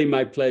really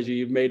my pleasure.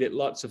 You've made it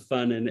lots of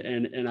fun,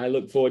 and I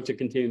look forward to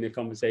continuing the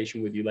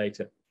conversation with you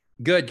later.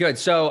 Good.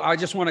 So I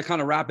just want to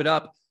kind of wrap it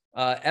up.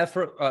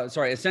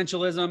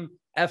 Essentialism,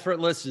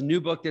 Effortless, a new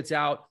book that's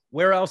out.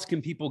 Where else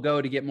can people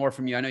go to get more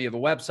from you? I know you have a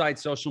website,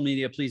 social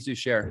media. Please do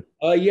share.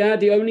 Yeah,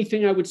 the only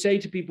thing I would say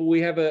to people,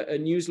 we have a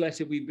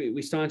newsletter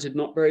we started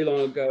not very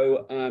long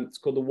ago. It's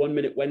called the 1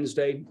 Minute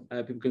Wednesday.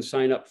 People can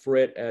sign up for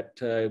it at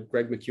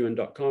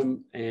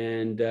gregmckeown.com,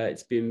 and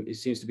it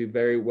seems to be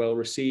very well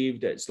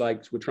received. It's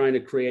like we're trying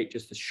to create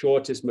just the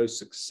shortest, most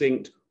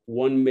succinct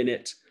 1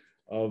 minute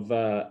of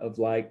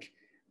like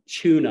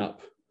tune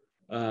up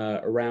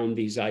around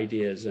these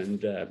ideas,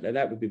 and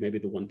that would be maybe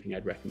the one thing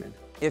I'd recommend.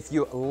 If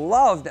you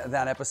loved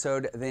that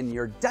episode, then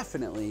you're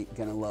definitely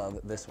gonna love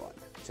this one.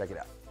 Check it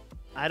out.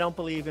 I don't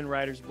believe in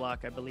writer's block.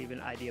 I believe in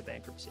idea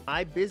bankruptcy.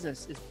 My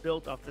business is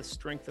built off the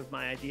strength of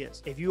my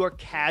ideas. If you are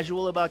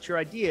casual about your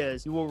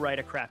ideas, you will write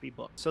a crappy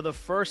book. So the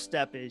first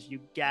step is you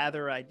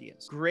gather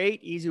ideas.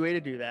 Great, easy way to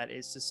do that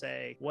is to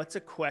say, what's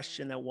a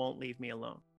question that won't leave me alone?